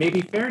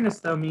 Maybe fairness,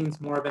 though,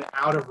 means more of an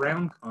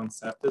out-of-round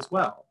concept as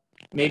well.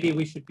 Maybe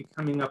we should be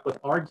coming up with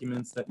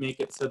arguments that make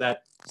it so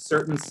that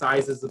certain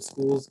sizes of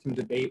schools can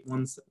debate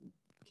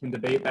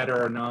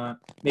better or not.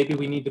 Maybe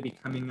we need to be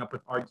coming up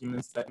with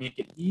arguments that make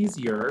it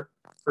easier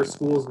for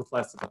schools with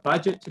less of a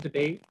budget to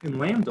debate. In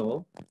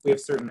LAMDL, we have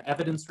certain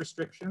evidence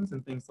restrictions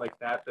and things like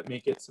that that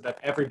make it so that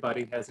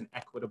everybody has an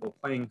equitable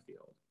playing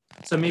field.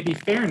 So maybe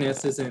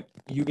fairness isn't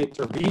you get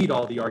to read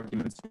all the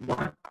arguments you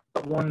want,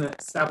 but one that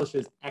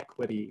establishes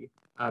equity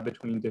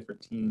between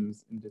different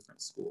teams in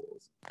different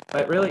schools.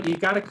 But really, you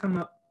got to come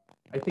up,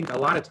 I think, a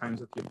lot of times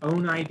with your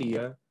own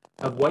idea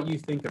of what you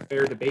think a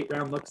fair debate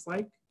round looks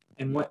like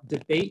and what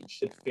debate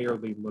should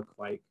fairly look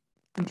like,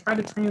 and try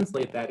to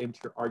translate that into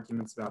your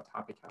arguments about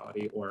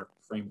topicality or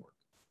framework.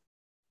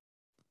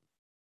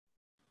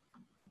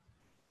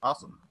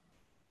 Awesome.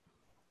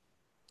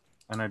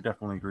 And I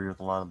definitely agree with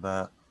a lot of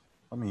that.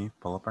 Let me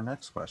pull up our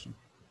next question.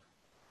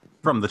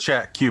 From the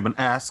chat, Cuban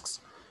asks,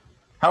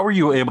 how were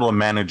you able to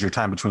manage your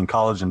time between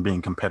college and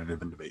being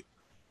competitive in debate?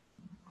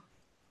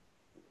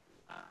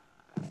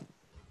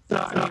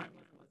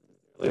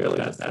 Clearly,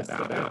 that's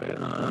about it.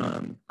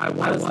 I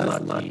was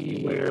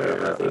lucky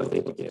where I was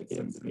able to get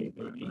some debate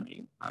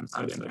money. So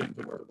I didn't have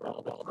to work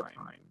all the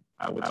time,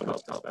 which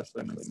helped,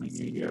 especially in my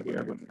senior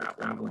year when we were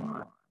traveling a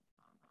lot.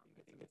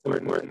 It's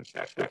important to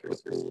check your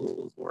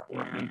schools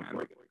beforehand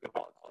before you go to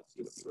college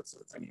to see what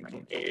sort of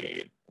financial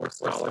aid or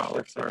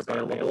scholarships are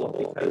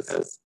available,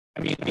 because I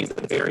mean, it's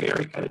a very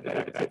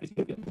competitive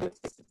activity. It's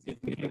a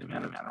significant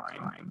amount of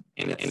time,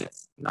 and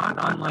it's not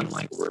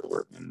unlike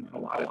work in a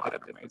lot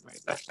of different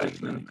ways,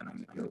 especially in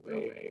the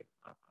way.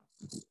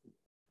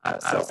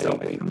 So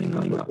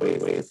coming up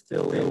with ways to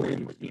fill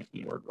in when you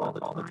can't work all the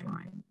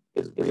time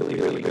is really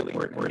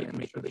important, and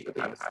make sure that you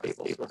have a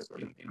stable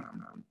sort of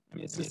income. I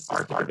mean, it's just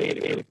hard to debate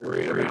if you're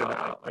worried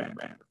about rent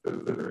or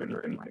food or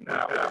anything like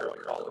that,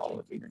 or all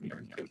of your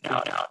needs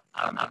out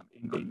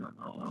in being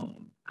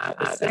alone.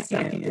 The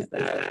second is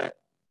that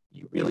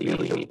you really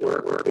need to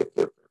work with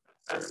your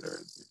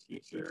professors, your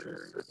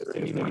teachers, your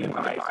community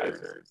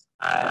advisors,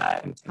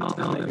 and tell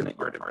them that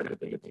you're part of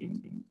the debate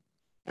team.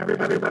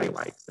 Everybody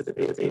likes the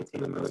debate team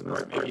the most,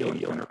 or maybe you'll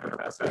encounter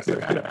professors who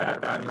had a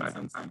bad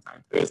run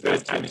sometimes.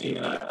 There's too many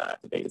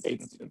debate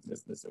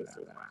students this or that.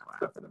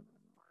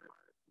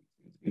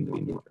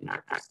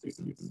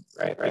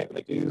 Right?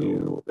 Like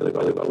do really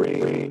well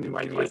bring new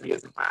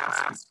ideas in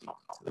class, talk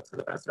to the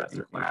professors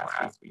in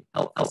class, we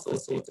help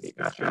facilitate the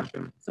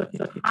discussion. So if you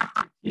talk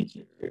to your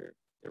teacher,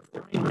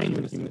 they're fine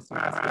using this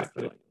class,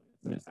 but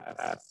in this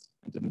class,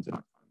 and didn't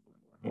talk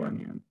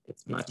beforehand,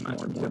 it's much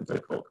more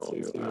difficult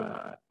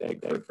to beg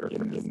for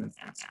forgiveness and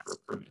ask for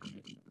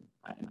permission.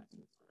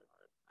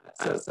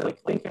 So like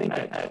thinking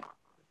ahead,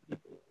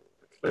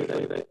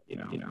 that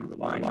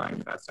relying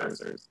on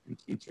professors and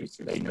teachers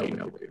who they know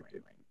what they're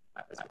doing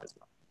as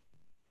well.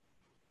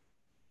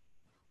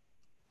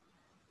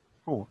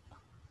 Cool.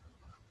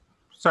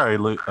 Sorry,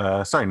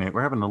 Nate.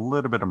 We're having a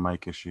little bit of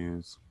mic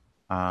issues.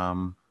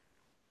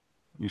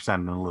 You're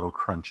sounding a little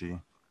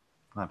crunchy.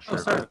 Not sure. Oh,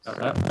 sorry. Is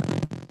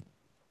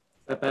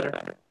that better?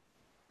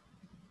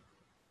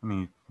 Let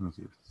me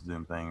see if it's a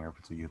Zoom thing or if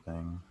it's a you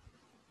thing.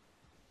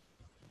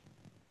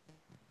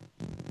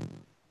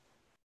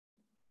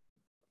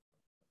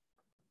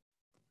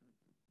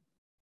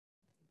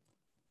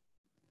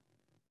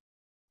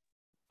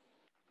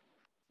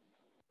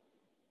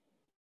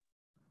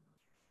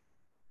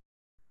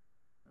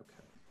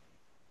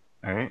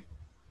 All right.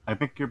 I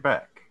think you're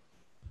back.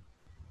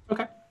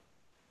 Okay.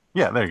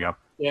 Yeah, there you go.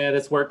 Yeah,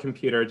 this work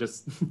computer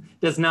just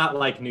does not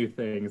like new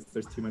things.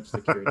 There's too much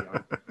security on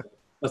it.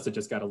 Must have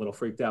just got a little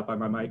freaked out by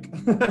my mic.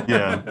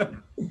 Yeah.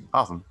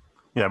 Awesome.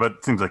 Yeah, but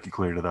it seems like you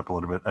cleared it up a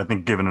little bit. I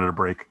think giving it a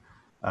break.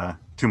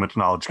 Too much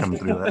knowledge coming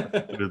through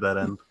that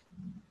end.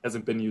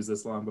 Hasn't been used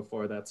this long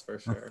before, that's for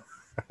sure.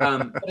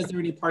 Is there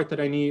any part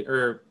that I need,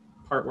 or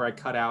part where I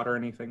cut out or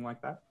anything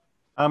like that?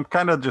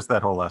 Kind of just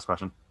that whole last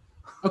question.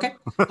 Okay.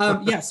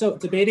 Yeah, so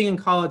debating in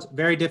college,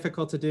 very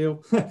difficult to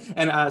do.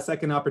 And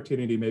second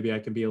opportunity, maybe I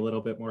can be a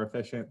little bit more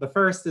efficient. The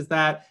first is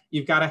that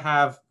you've got to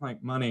have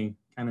like money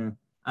kind of,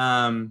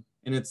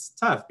 and it's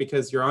tough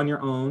because you're on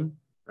your own,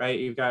 right?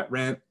 You've got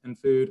rent and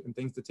food and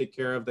things to take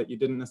care of that you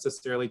didn't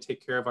necessarily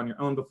take care of on your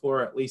own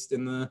before, at least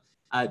in the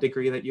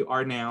degree that you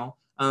are now.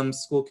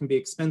 School can be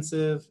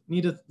expensive. You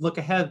need to look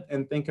ahead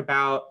and think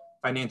about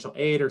financial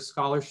aid or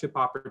scholarship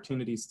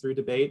opportunities through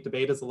debate.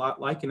 Debate is a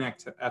lot like an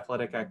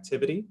athletic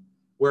activity,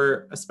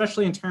 where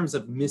especially in terms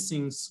of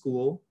missing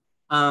school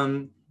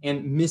and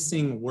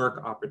missing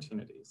work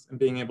opportunities and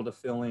being able to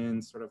fill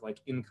in sort of like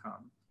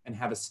income and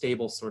have a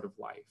stable sort of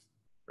life,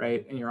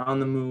 right? And you're on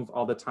the move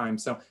all the time.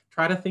 So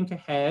try to think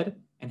ahead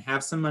and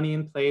have some money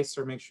in place,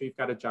 or make sure you've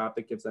got a job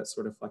that gives that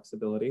sort of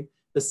flexibility.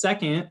 The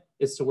second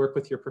is to work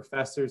with your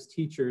professors,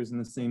 teachers in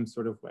the same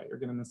sort of way. You're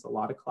gonna miss a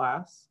lot of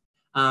class.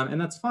 And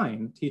that's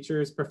fine.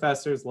 Teachers,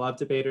 professors love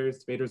debaters.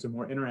 Debaters are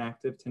more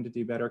interactive, tend to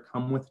do better,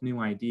 come with new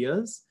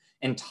ideas,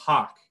 and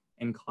talk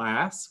in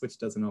class, which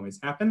doesn't always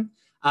happen.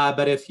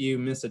 But if you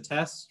miss a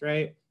test,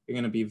 right, you're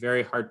going to be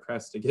very hard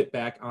pressed to get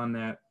back on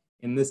that.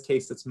 In this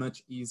case, it's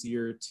much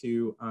easier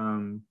to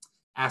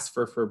ask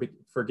for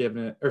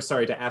forgiveness, or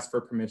sorry, to ask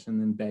for permission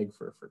than beg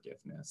for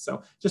forgiveness.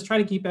 So just try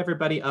to keep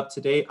everybody up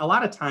to date. A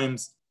lot of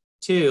times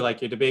too,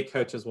 like your debate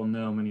coaches will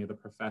know many of the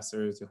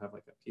professors. You'll have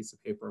like a piece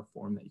of paper or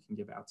form that you can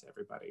give out to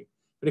everybody.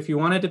 But if you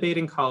want to debate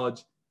in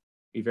college,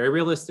 be very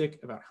realistic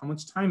about how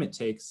much time it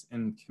takes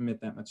and commit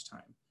that much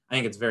time. I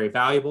think it's very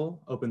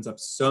valuable, opens up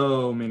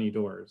so many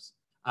doors.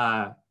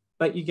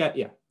 But you got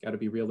to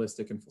be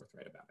realistic and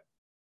forthright about it.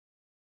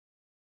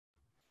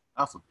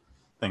 Awesome.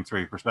 Thanks for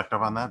your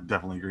perspective on that.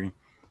 Definitely agree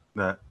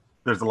that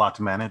there's a lot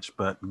to manage,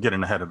 but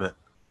getting ahead of it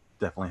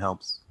definitely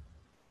helps.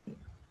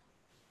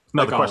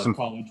 Another question.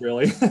 College,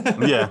 really.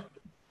 Yeah.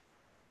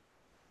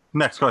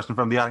 Next question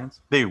from the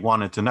audience. They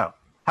wanted to know,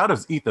 how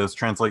does ethos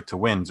translate to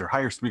wins or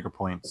higher speaker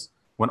points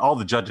when all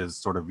the judges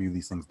sort of view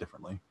these things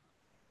differently?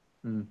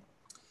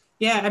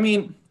 Yeah, I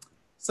mean,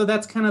 so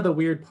that's kind of the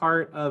weird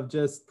part of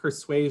just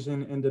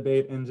persuasion and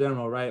debate in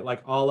general, right?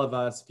 Like all of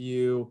us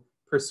view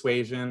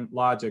persuasion,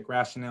 logic,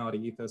 rationality,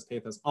 ethos,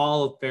 pathos,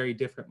 all very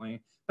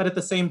differently. But at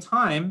the same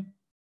time,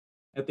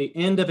 at the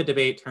end of a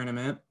debate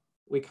tournament,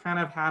 we kind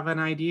of have an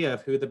idea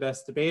of who the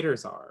best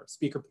debaters are.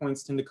 Speaker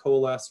points tend to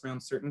coalesce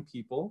around certain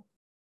people,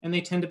 and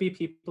they tend to be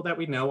people that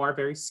we know are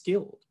very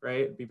skilled,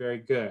 right? Be very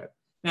good.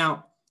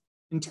 Now,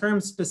 in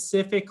terms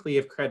specifically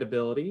of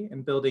credibility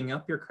and building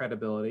up your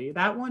credibility,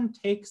 that one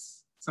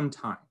takes some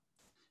time.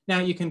 Now,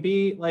 you can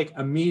be like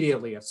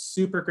immediately a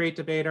super great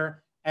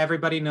debater.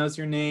 Everybody knows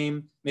your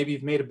name. Maybe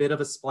you've made a bit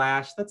of a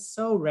splash. That's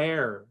so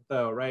rare,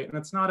 though, right? And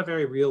it's not a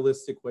very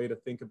realistic way to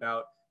think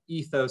about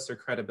ethos or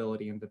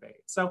credibility in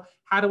debate. So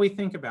how do we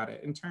think about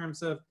it in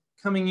terms of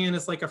coming in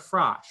as like a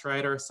frosh,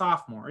 right? Or a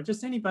sophomore, or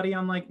just anybody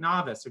on like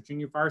novice or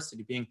junior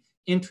varsity being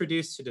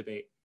introduced to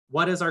debate?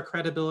 What is our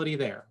credibility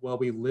there? Well,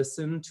 we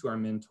listen to our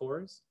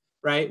mentors,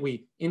 right?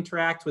 We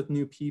interact with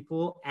new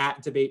people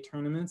at debate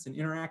tournaments and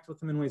interact with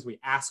them in ways we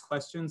ask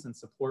questions and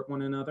support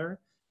one another.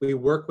 We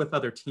work with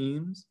other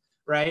teams,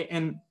 right?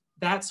 And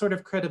that sort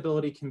of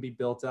credibility can be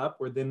built up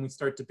where then we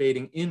start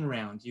debating in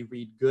round. You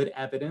read good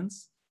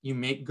evidence, you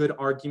make good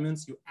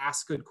arguments, you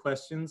ask good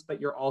questions,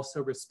 but you're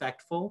also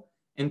respectful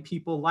and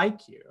people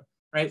like you,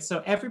 right?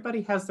 So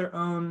everybody has their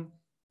own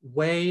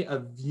way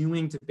of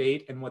viewing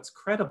debate and what's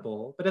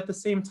credible, but at the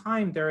same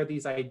time, there are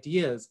these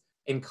ideas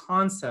and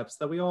concepts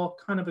that we all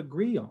kind of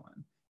agree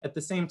on at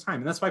the same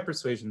time. And that's why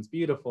persuasion is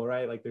beautiful,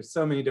 right? Like there's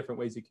so many different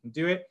ways you can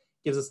do it. It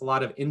gives us a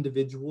lot of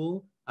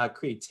individual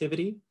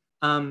creativity,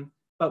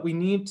 but we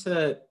need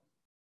to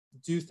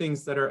do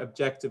things that are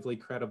objectively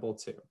credible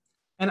too.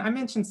 And I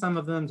mentioned some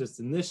of them just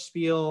in this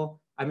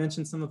spiel. I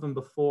mentioned some of them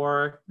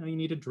before. You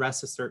need to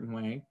dress a certain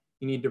way.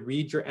 You need to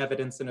read your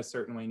evidence in a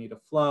certain way. You need to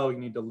flow. You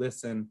need to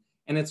listen.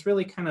 And it's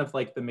really kind of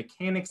like the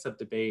mechanics of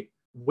debate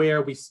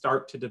where we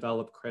start to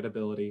develop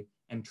credibility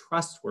and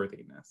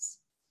trustworthiness.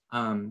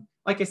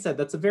 Like I said,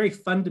 that's a very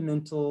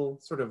fundamental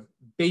sort of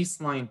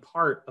baseline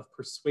part of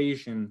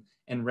persuasion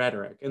and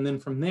rhetoric. And then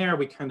from there,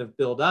 we kind of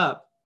build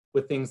up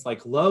with things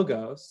like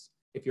logos.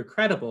 If you're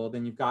credible,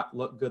 then you've got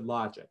good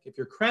logic. If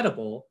you're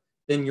credible,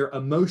 then your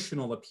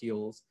emotional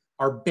appeals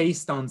are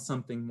based on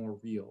something more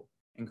real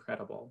and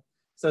credible.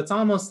 So it's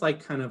almost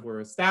like kind of we're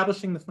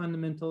establishing the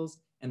fundamentals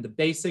and the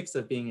basics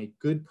of being a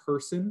good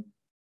person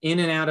in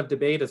and out of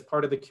debate as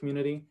part of the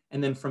community.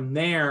 And then from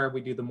there,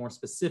 we do the more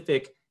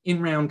specific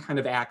in-round kind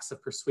of acts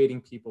of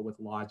persuading people with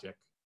logic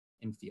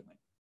and feeling.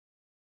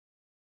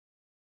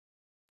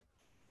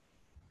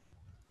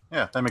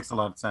 Yeah, that makes a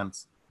lot of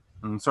sense.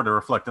 And sort of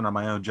reflecting on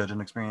my own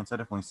judging experience, I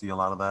definitely see a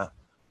lot of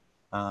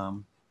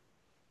that.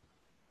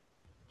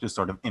 Just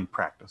sort of in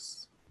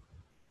practice.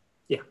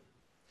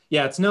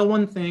 Yeah, it's no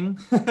one thing.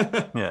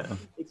 Yeah.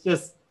 It's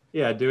just,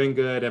 doing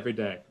good every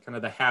day. Kind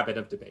of the habit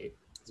of debate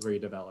is where you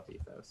develop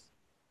ethos.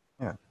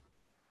 Yeah.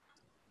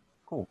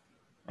 Cool.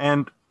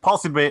 And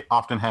policy debate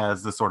often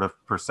has this sort of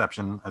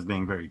perception as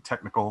being very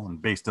technical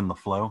and based in the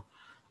flow.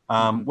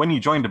 When you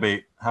joined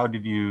debate, how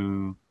did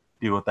you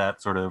deal with that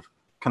sort of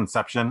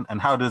conception? And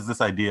how does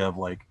this idea of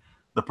like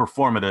the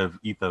performative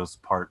ethos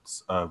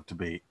parts of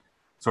debate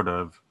sort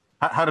of,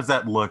 how does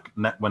that look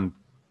when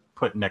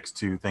put next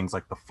to things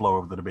like the flow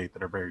of the debate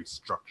that are very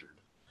structured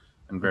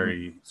and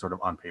very sort of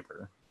on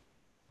paper?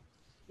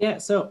 Yeah,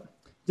 so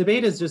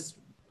debate is just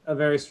a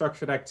very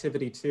structured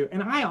activity too.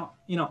 And I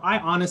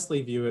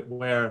honestly view it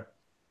where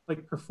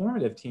like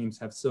performative teams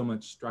have so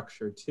much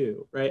structure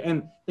too, right?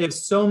 And they have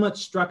so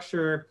much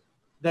structure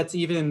that's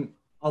even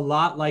a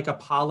lot like a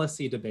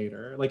policy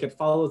debater. Like it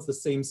follows the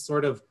same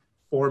sort of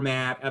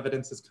format.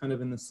 Evidence is kind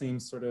of in the same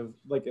sort of,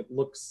 like it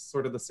looks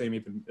sort of the same,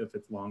 even if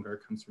it's longer,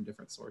 it comes from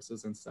different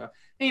sources and stuff.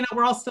 And,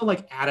 we're all still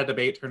like at a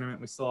debate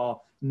tournament. We still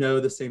all know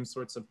the same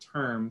sorts of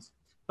terms,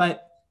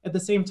 but at the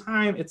same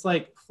time, it's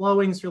like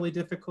flowing is really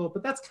difficult,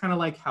 but that's kind of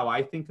like how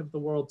I think of the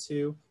world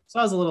too. So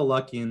I was a little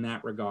lucky in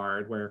that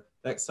regard, where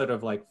that sort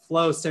of like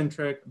flow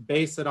centric,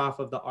 base it off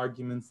of the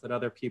arguments that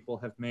other people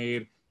have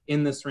made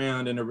in this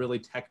round in a really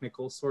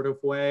technical sort of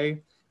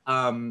way.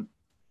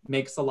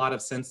 Makes a lot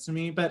of sense to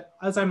me. But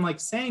as I'm like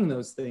saying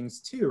those things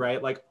too,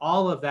 right? Like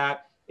all of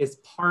that is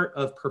part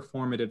of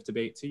performative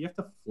debate. So you have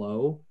to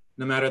flow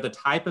no matter the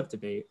type of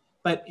debate.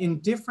 But in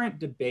different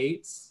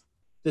debates,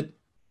 the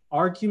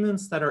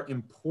arguments that are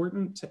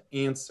important to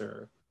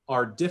answer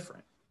are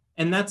different.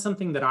 And that's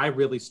something that I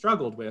really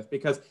struggled with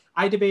because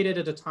I debated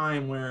at a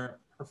time where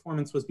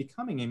performance was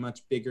becoming a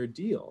much bigger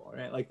deal,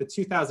 right? Like the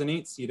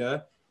 2008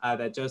 CEDA,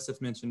 that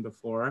Joseph mentioned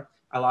before.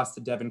 I lost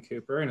to Devin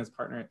Cooper and his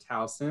partner at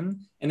Towson,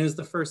 and it was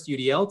the first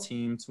UDL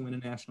team to win a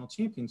national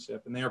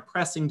championship. And they were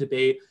pressing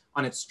debate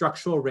on its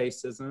structural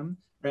racism,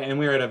 right? And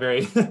we were at a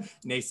very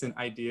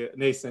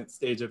nascent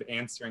stage of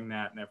answering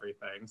that and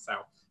everything. So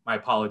my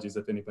apologies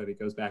if anybody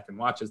goes back and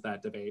watches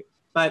that debate.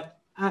 But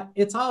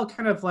it's all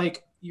kind of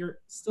like you're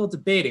still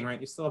debating, right?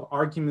 You still have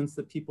arguments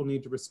that people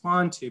need to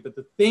respond to, but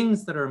the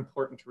things that are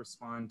important to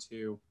respond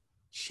to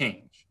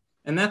change.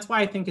 And that's why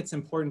I think it's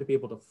important to be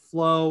able to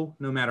flow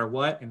no matter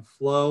what, and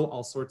flow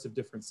all sorts of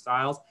different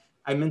styles.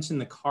 I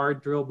mentioned the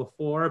card drill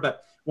before,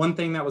 but one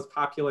thing that was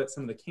popular at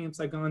some of the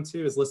camps I've gone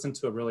to is listen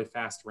to a really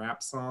fast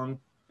rap song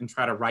and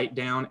try to write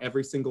down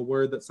every single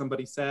word that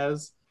somebody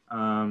says.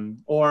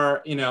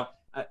 Or, you know,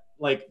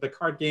 like the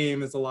card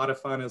game is a lot of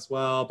fun as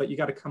well, but you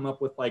got to come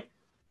up with like,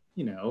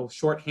 you know,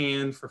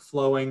 shorthand for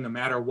flowing no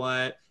matter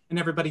what. And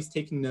everybody's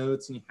taking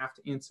notes and you have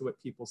to answer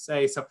what people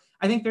say. So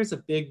I think there's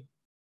a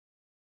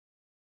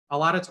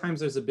lot of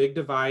times there's a big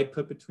divide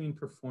put between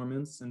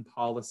performance and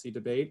policy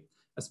debate,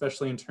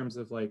 especially in terms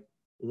of like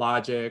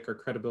logic or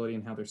credibility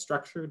and how they're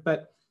structured.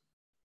 But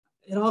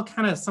it all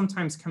kind of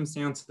sometimes comes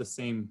down to the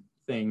same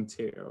thing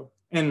too.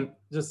 And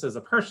just as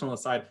a personal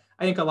aside,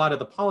 I think a lot of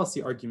the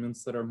policy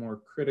arguments that are more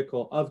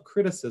critical of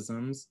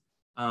criticisms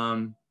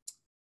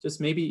just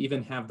maybe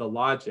even have the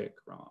logic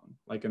wrong.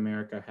 Like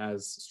America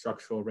has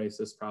structural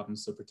racist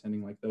problems, so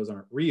pretending like those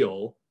aren't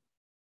real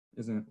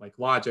isn't like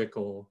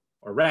logical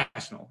or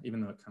rational, even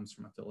though it comes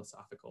from a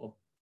philosophical,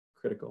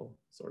 critical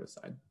sort of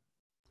side.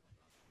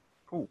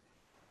 Cool.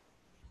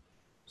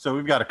 So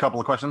we've got a couple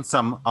of questions,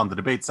 some on the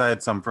debate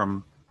side, some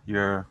from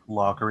your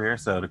law career.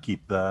 So to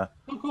keep the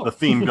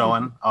theme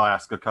going, I'll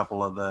ask a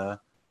couple of the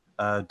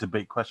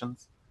debate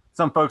questions.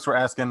 Some folks were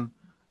asking,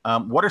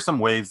 what are some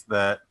ways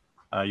that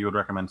you would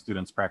recommend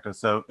students practice?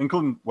 So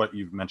including what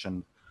you've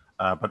mentioned,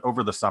 but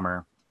over the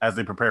summer, as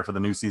they prepare for the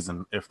new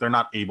season, if they're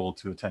not able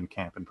to attend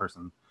camp in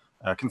person,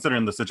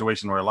 considering the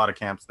situation where a lot of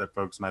camps that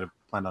folks might have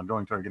planned on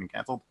going to are getting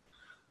canceled.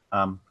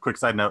 Quick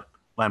side note,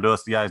 LAMDL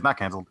SDI is not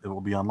canceled. It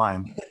will be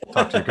online.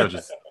 Talk to your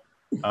coaches.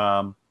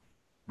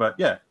 But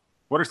yeah,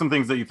 what are some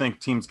things that you think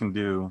teams can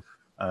do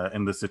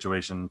in this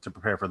situation to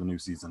prepare for the new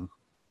season?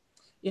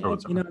 Yeah,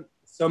 you know,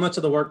 so much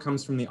of the work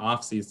comes from the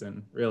off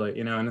season, really,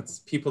 you know, and it's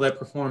people that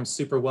perform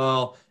super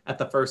well at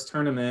the first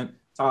tournament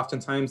to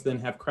oftentimes then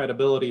have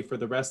credibility for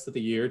the rest of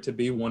the year to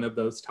be one of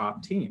those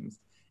top teams.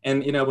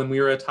 And, you know, when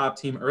we were a top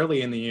team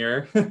early in the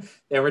year,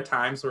 there were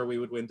times where we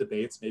would win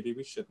debates maybe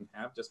we shouldn't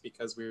have just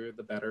because we were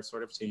the better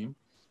sort of team.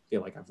 I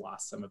feel like I've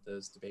lost some of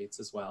those debates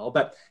as well.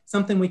 But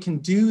something we can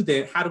do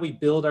then, how do we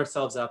build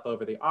ourselves up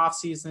over the off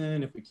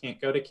season? If we can't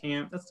go to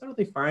camp, that's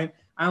totally fine.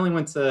 I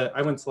went to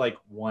like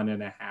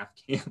 1.5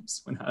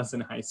 camps when I was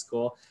in high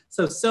school.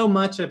 So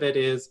much of it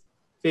is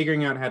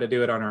figuring out how to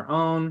do it on our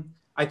own.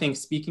 I think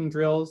speaking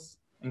drills,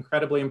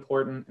 incredibly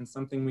important and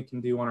something we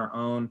can do on our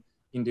own.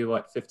 You can do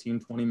like 15,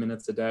 20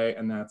 minutes a day,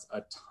 and that's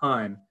a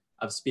ton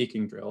of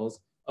speaking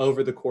drills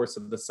over the course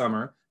of the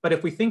summer. But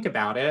if we think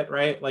about it,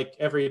 right, like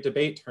every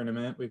debate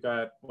tournament, we've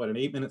got what, an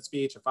 8-minute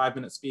speech, a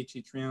 5-minute speech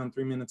each round,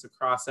 3 minutes of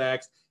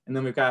cross-ex, and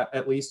then we've got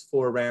at least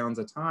 4 rounds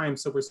a time.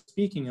 So we're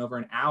speaking over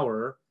an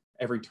hour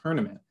every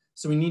tournament.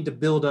 So we need to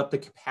build up the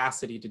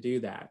capacity to do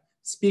that.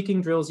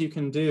 Speaking drills you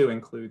can do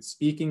include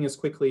speaking as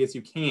quickly as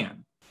you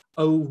can,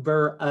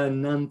 over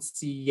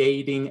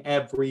enunciating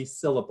every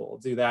syllable.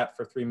 Do that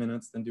for 3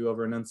 minutes, then do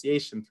over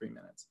enunciation 3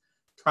 minutes.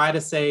 Try to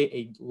say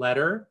a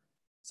letter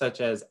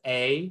such as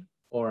A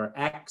or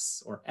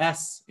X or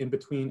S in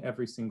between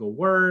every single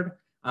word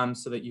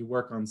so that you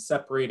work on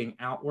separating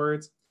out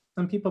words.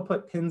 Some people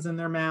put pins in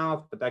their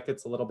mouth, but that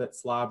gets a little bit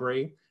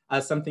slobbery.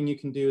 Something you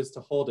can do is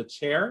to hold a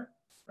chair,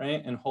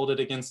 right, and hold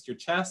it against your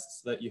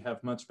chest so that you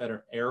have much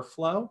better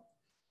airflow.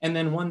 And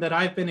then one that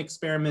I've been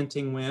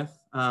experimenting with,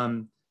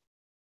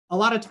 a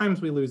lot of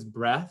times we lose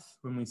breath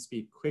when we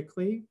speak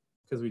quickly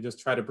because we just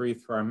try to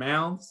breathe through our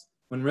mouths,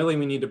 when really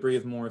we need to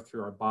breathe more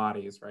through our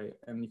bodies, right?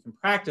 And you can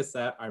practice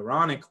that,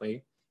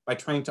 ironically, by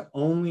trying to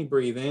only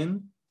breathe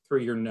in through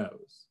your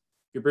nose.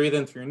 If you breathe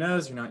in through your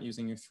nose, you're not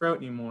using your throat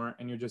anymore,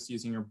 and you're just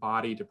using your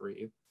body to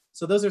breathe.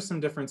 So those are some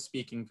different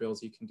speaking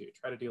drills you can do.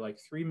 Try to do like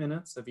 3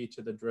 minutes of each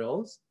of the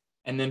drills,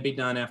 and then be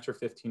done after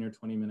 15 or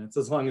 20 minutes,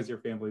 as long as your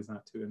family's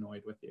not too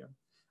annoyed with you.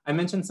 I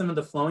mentioned some of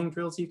the flowing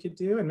drills you could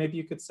do, and maybe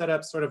you could set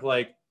up sort of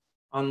like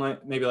online,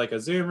 maybe like a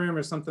Zoom room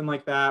or something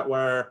like that,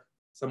 where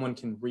someone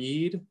can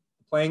read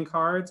playing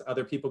cards,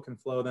 other people can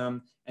flow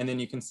them, and then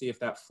you can see if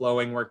that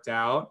flowing worked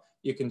out.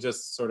 You can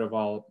just sort of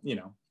all, you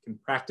know, you can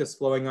practice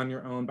flowing on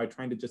your own by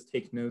trying to just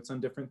take notes on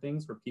different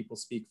things where people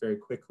speak very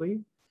quickly.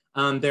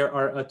 There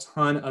are a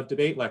ton of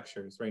debate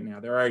lectures right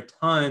now. There are a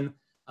ton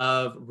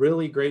of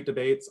really great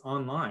debates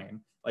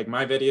online. Like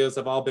my videos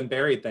have all been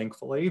buried,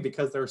 thankfully,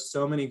 because there are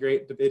so many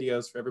great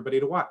videos for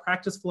everybody to watch.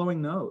 Practice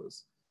flowing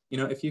those. You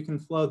know, if you can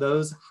flow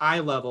those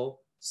high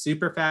level,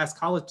 super fast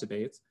college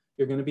debates,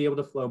 you're going to be able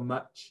to flow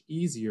much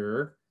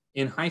easier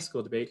in high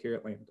school debate here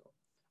at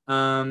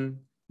LAMDL.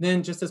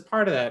 Then just as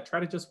part of that, try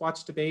to just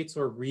watch debates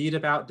or read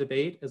about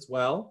debate as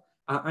well.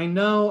 I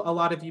know a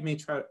lot of you may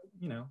try,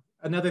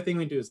 another thing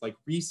we do is like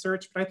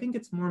research, but I think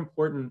it's more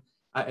important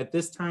at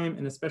this time,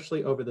 and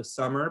especially over the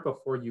summer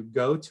before you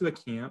go to a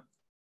camp,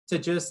 to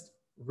just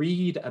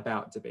read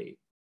about debate.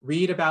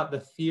 Read about the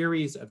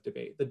theories of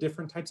debate, the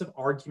different types of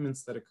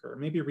arguments that occur.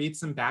 Maybe read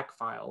some back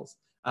files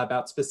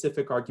about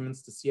specific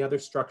arguments to see how they're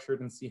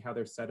structured and see how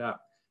they're set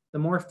up. The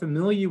more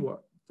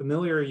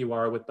familiar you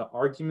are with the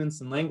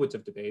arguments and language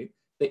of debate,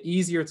 the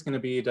easier it's going to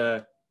be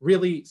to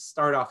really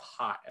start off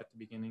hot at the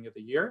beginning of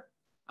the year,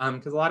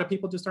 because a lot of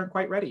people just aren't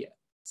quite ready yet.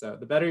 So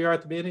the better you are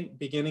at the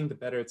beginning, the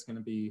better it's going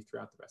to be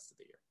throughout the rest of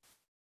the year.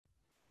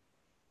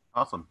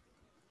 Awesome.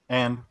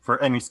 And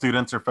for any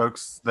students or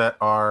folks that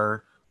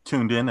are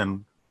tuned in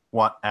and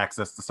want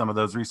access to some of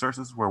those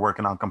resources, we're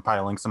working on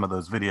compiling some of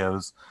those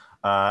videos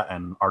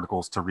and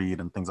articles to read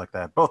and things like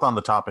that, both on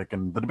the topic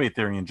and the debate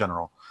theory in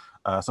general.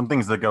 Some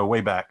things that go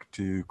way back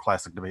to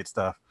classic debate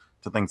stuff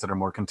to things that are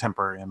more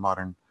contemporary and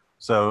modern.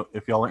 So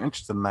if y'all are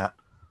interested in that,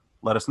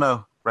 let us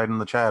know, write in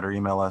the chat or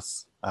email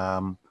us.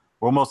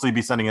 We'll mostly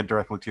be sending it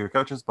directly to your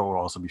coaches, but we'll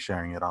also be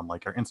sharing it on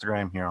like our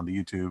Instagram, here on the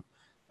YouTube,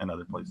 and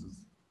other places.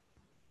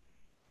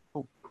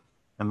 Cool.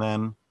 And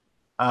then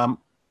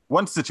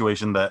one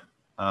situation that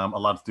a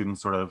lot of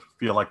students sort of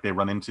feel like they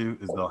run into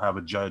is they'll have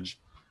a judge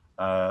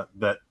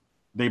that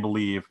they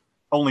believe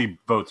only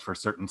votes for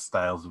certain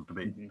styles of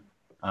debate.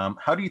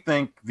 How do you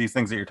think these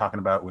things that you're talking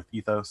about with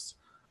ethos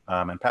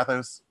and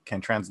pathos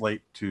can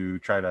translate to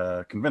try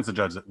to convince a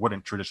judge that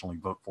wouldn't traditionally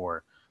vote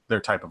for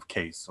their type of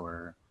case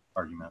or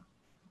argument?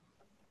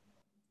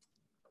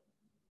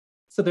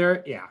 So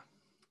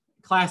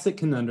classic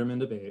conundrum in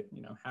debate,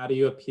 how do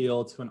you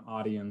appeal to an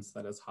audience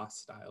that is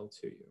hostile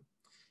to you?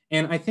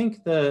 And I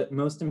think the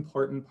most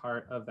important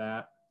part of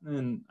that,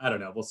 and I don't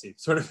know, we'll see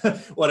sort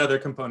of what other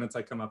components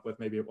I come up with,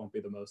 maybe it won't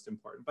be the most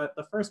important, but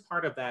the first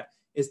part of that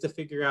is to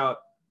figure out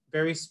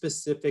very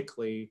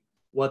specifically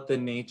what the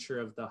nature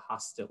of the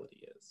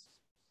hostility is.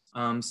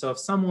 So if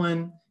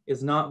someone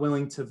is not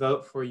willing to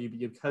vote for you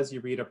because you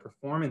read a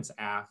performance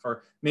aff,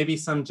 or maybe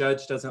some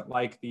judge doesn't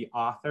like the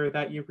author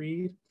that you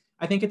read,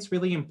 I think it's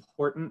really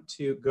important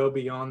to go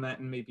beyond that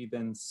and maybe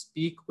then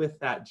speak with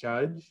that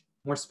judge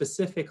more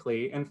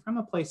specifically and from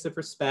a place of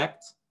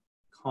respect,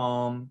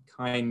 calm,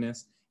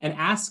 kindness, and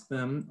ask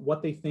them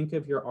what they think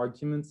of your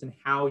arguments and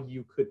how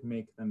you could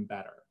make them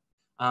better.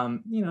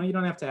 You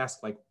don't have to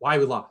ask like why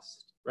we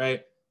lost,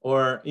 right?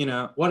 Or,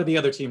 what did the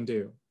other team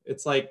do?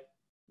 It's like,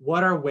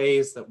 what are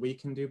ways that we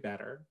can do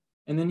better?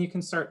 And then you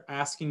can start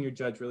asking your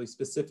judge really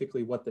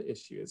specifically what the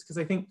issue is. Because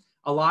I think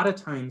a lot of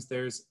times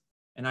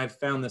and I've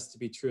found this to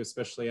be true,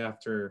 especially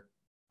after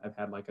I've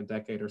had like a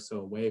decade or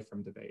so away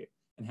from debate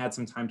and had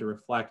some time to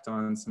reflect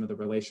on some of the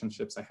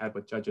relationships I had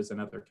with judges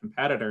and other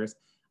competitors,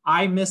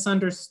 I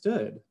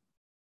misunderstood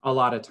a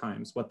lot of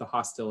times what the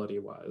hostility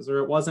was, or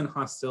it wasn't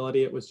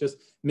hostility, it was just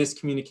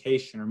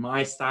miscommunication, or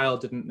my style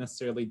didn't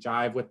necessarily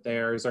jive with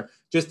theirs, or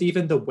just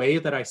even the way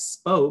that I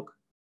spoke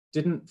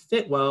didn't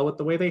fit well with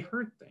the way they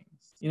heard things.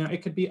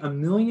 It could be a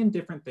million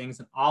different things,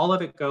 and all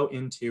of it go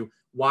into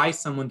why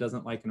someone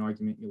doesn't like an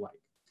argument you like.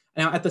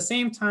 Now, at the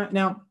same time,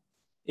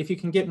 if you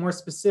can get more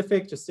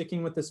specific, just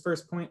sticking with this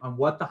first point on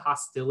what the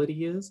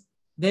hostility is,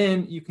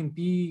 then you can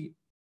be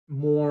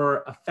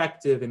more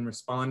effective in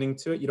responding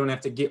to it. You don't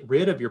have to get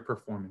rid of your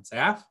performance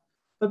aff,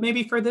 but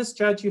maybe for this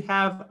judge, you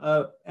have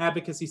an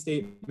advocacy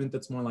statement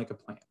that's more like a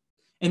plan.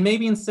 And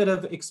maybe instead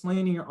of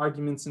explaining your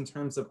arguments in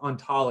terms of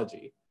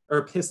ontology or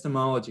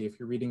epistemology, if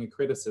you're reading a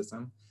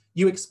criticism,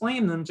 you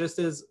explain them just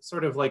as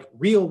sort of like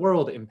real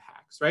world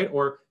impacts, right?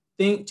 Or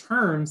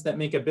terms that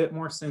make a bit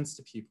more sense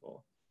to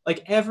people.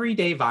 Like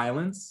everyday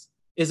violence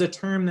is a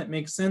term that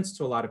makes sense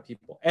to a lot of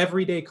people.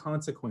 Everyday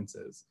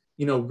consequences,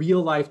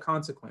 real life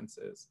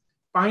consequences.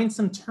 Find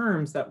some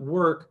terms that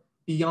work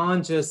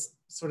beyond just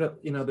sort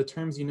of, the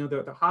terms that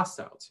they're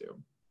hostile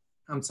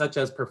to, such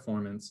as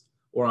performance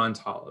or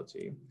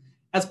ontology.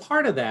 As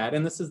part of that,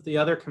 and this is the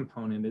other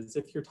component, is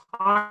if you're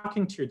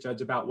talking to your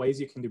judge about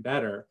ways you can do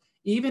better,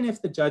 even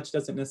if the judge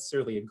doesn't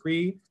necessarily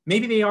agree,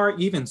 maybe they are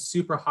even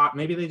super hot,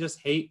 maybe they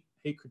just hate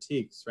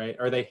critiques, right?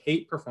 Or they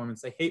hate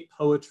performance, they hate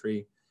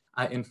poetry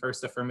in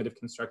first affirmative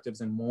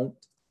constructives and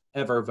won't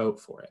ever vote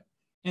for it.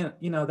 And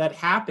that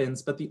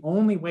happens, but the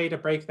only way to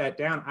break that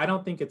down, I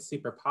don't think it's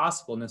super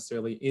possible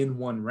necessarily in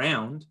one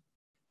round,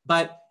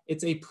 but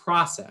it's a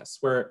process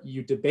where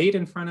you debate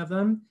in front of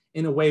them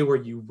in a way where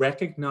you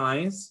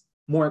recognize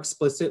more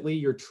explicitly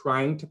you're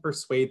trying to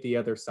persuade the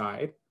other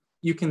side.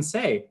 You can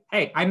say,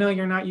 hey, I know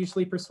you're not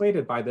usually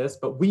persuaded by this,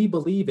 but we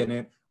believe in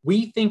it.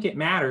 We think it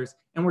matters,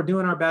 and we're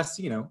doing our best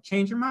to,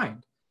 change your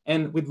mind.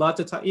 And we'd love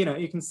to talk,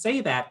 you can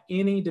say that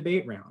in a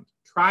debate round.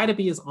 Try to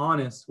be as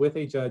honest with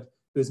a judge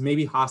who's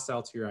maybe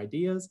hostile to your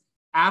ideas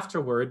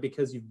afterward,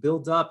 because you've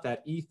built up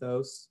that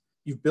ethos,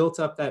 you've built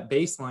up that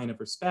baseline of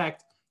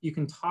respect. You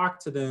can talk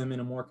to them in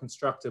a more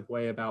constructive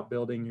way about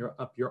building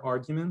up your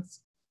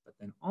arguments, but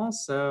then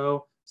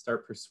also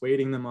start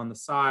persuading them on the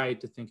side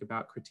to think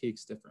about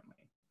critiques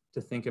differently, to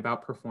think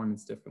about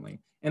performance differently.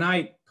 And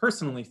I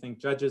personally think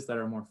judges that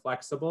are more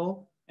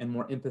flexible and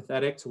more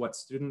empathetic to what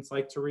students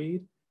like to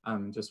read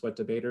just what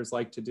debaters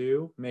like to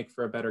do, make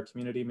for a better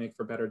community, make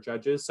for better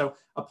judges. So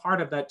a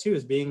part of that too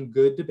is being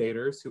good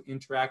debaters who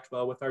interact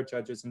well with our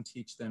judges and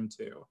teach them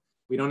too.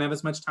 We don't have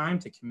as much time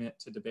to commit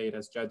to debate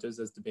as judges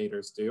as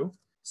debaters do.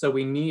 So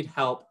we need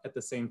help at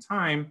the same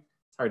time.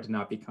 It's hard to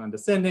not be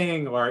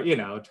condescending or,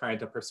 trying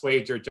to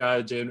persuade your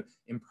judge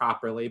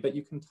improperly, but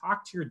you can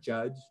talk to your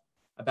judge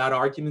about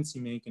arguments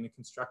you make in a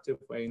constructive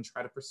way and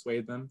try to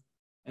persuade them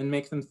and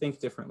make them think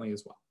differently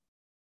as well.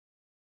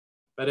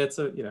 But it's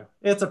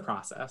a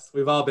process.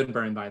 We've all been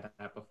burned by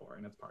that before,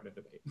 and it's part of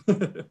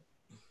debate.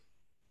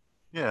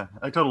 Yeah,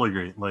 I totally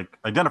agree. Like,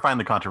 identifying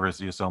the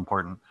controversy is so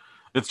important.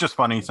 It's just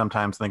funny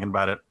sometimes thinking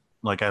about it,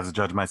 like as a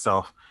judge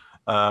myself,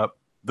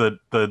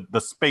 the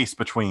space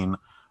between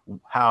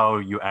how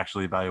you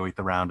actually evaluate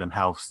the round and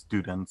how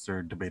students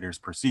or debaters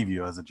perceive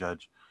you as a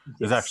judge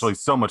is actually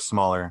so much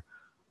smaller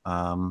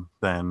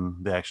than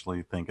they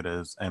actually think it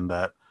is, and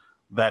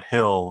that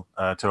hill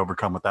to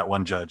overcome with that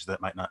one judge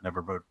that might not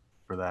never vote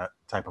for that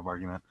type of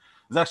argument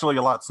is actually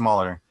a lot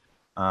smaller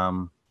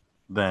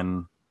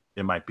than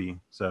it might be.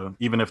 So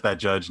even if that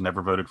judge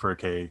never voted for a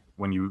K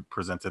when you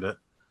presented it,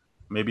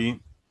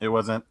 maybe it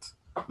wasn't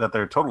that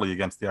they're totally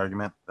against the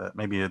argument, that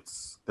maybe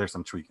there's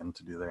some tweaking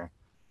to do there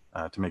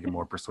to make it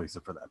more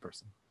persuasive for that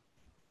person.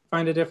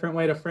 Find a different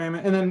way to frame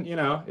it. And then,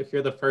 if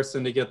you're the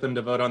person to get them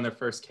to vote on their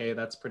first K,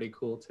 that's pretty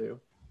cool too.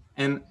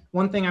 And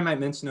one thing I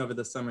might mention over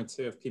the summer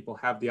too, if people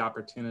have the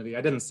opportunity,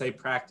 I didn't say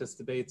practice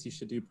debates. You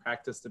should do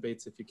practice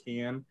debates if you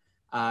can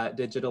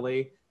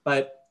digitally.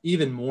 But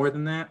even more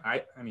than that,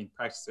 I mean,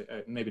 practice,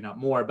 maybe not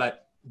more,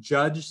 but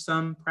judge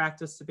some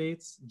practice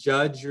debates,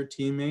 judge your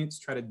teammates,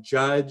 try to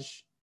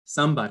judge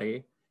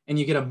somebody, and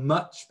you get a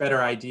much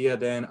better idea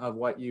then of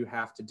what you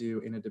have to do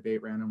in a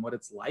debate round and what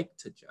it's like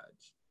to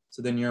judge.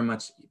 So then you're a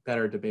much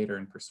better debater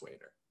and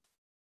persuader.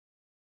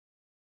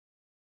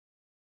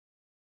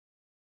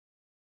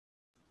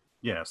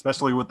 Yeah,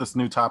 especially with this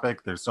new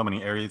topic, there's so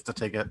many areas to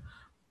take it.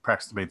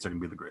 Practice debates are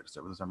going to be the greatest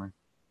over the summer.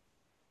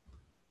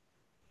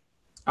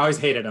 I always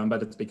hated them,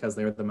 but it's because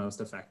they're the most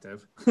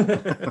effective.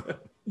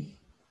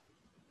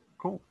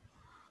 Cool.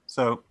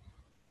 So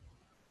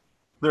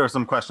there are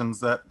some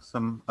questions that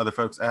some other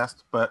folks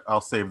asked, but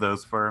I'll save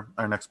those for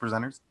our next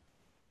presenters.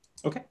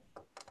 Okay.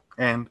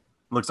 And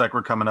looks like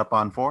we're coming up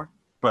on 4,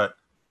 but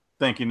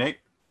thank you, Nate,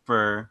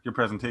 for your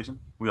presentation.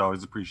 We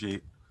always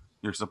appreciate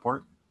your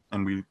support,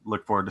 and we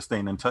look forward to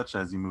staying in touch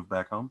as you move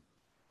back home.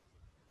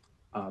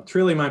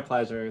 Truly my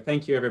pleasure.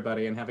 Thank you,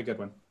 everybody, and have a good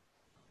one.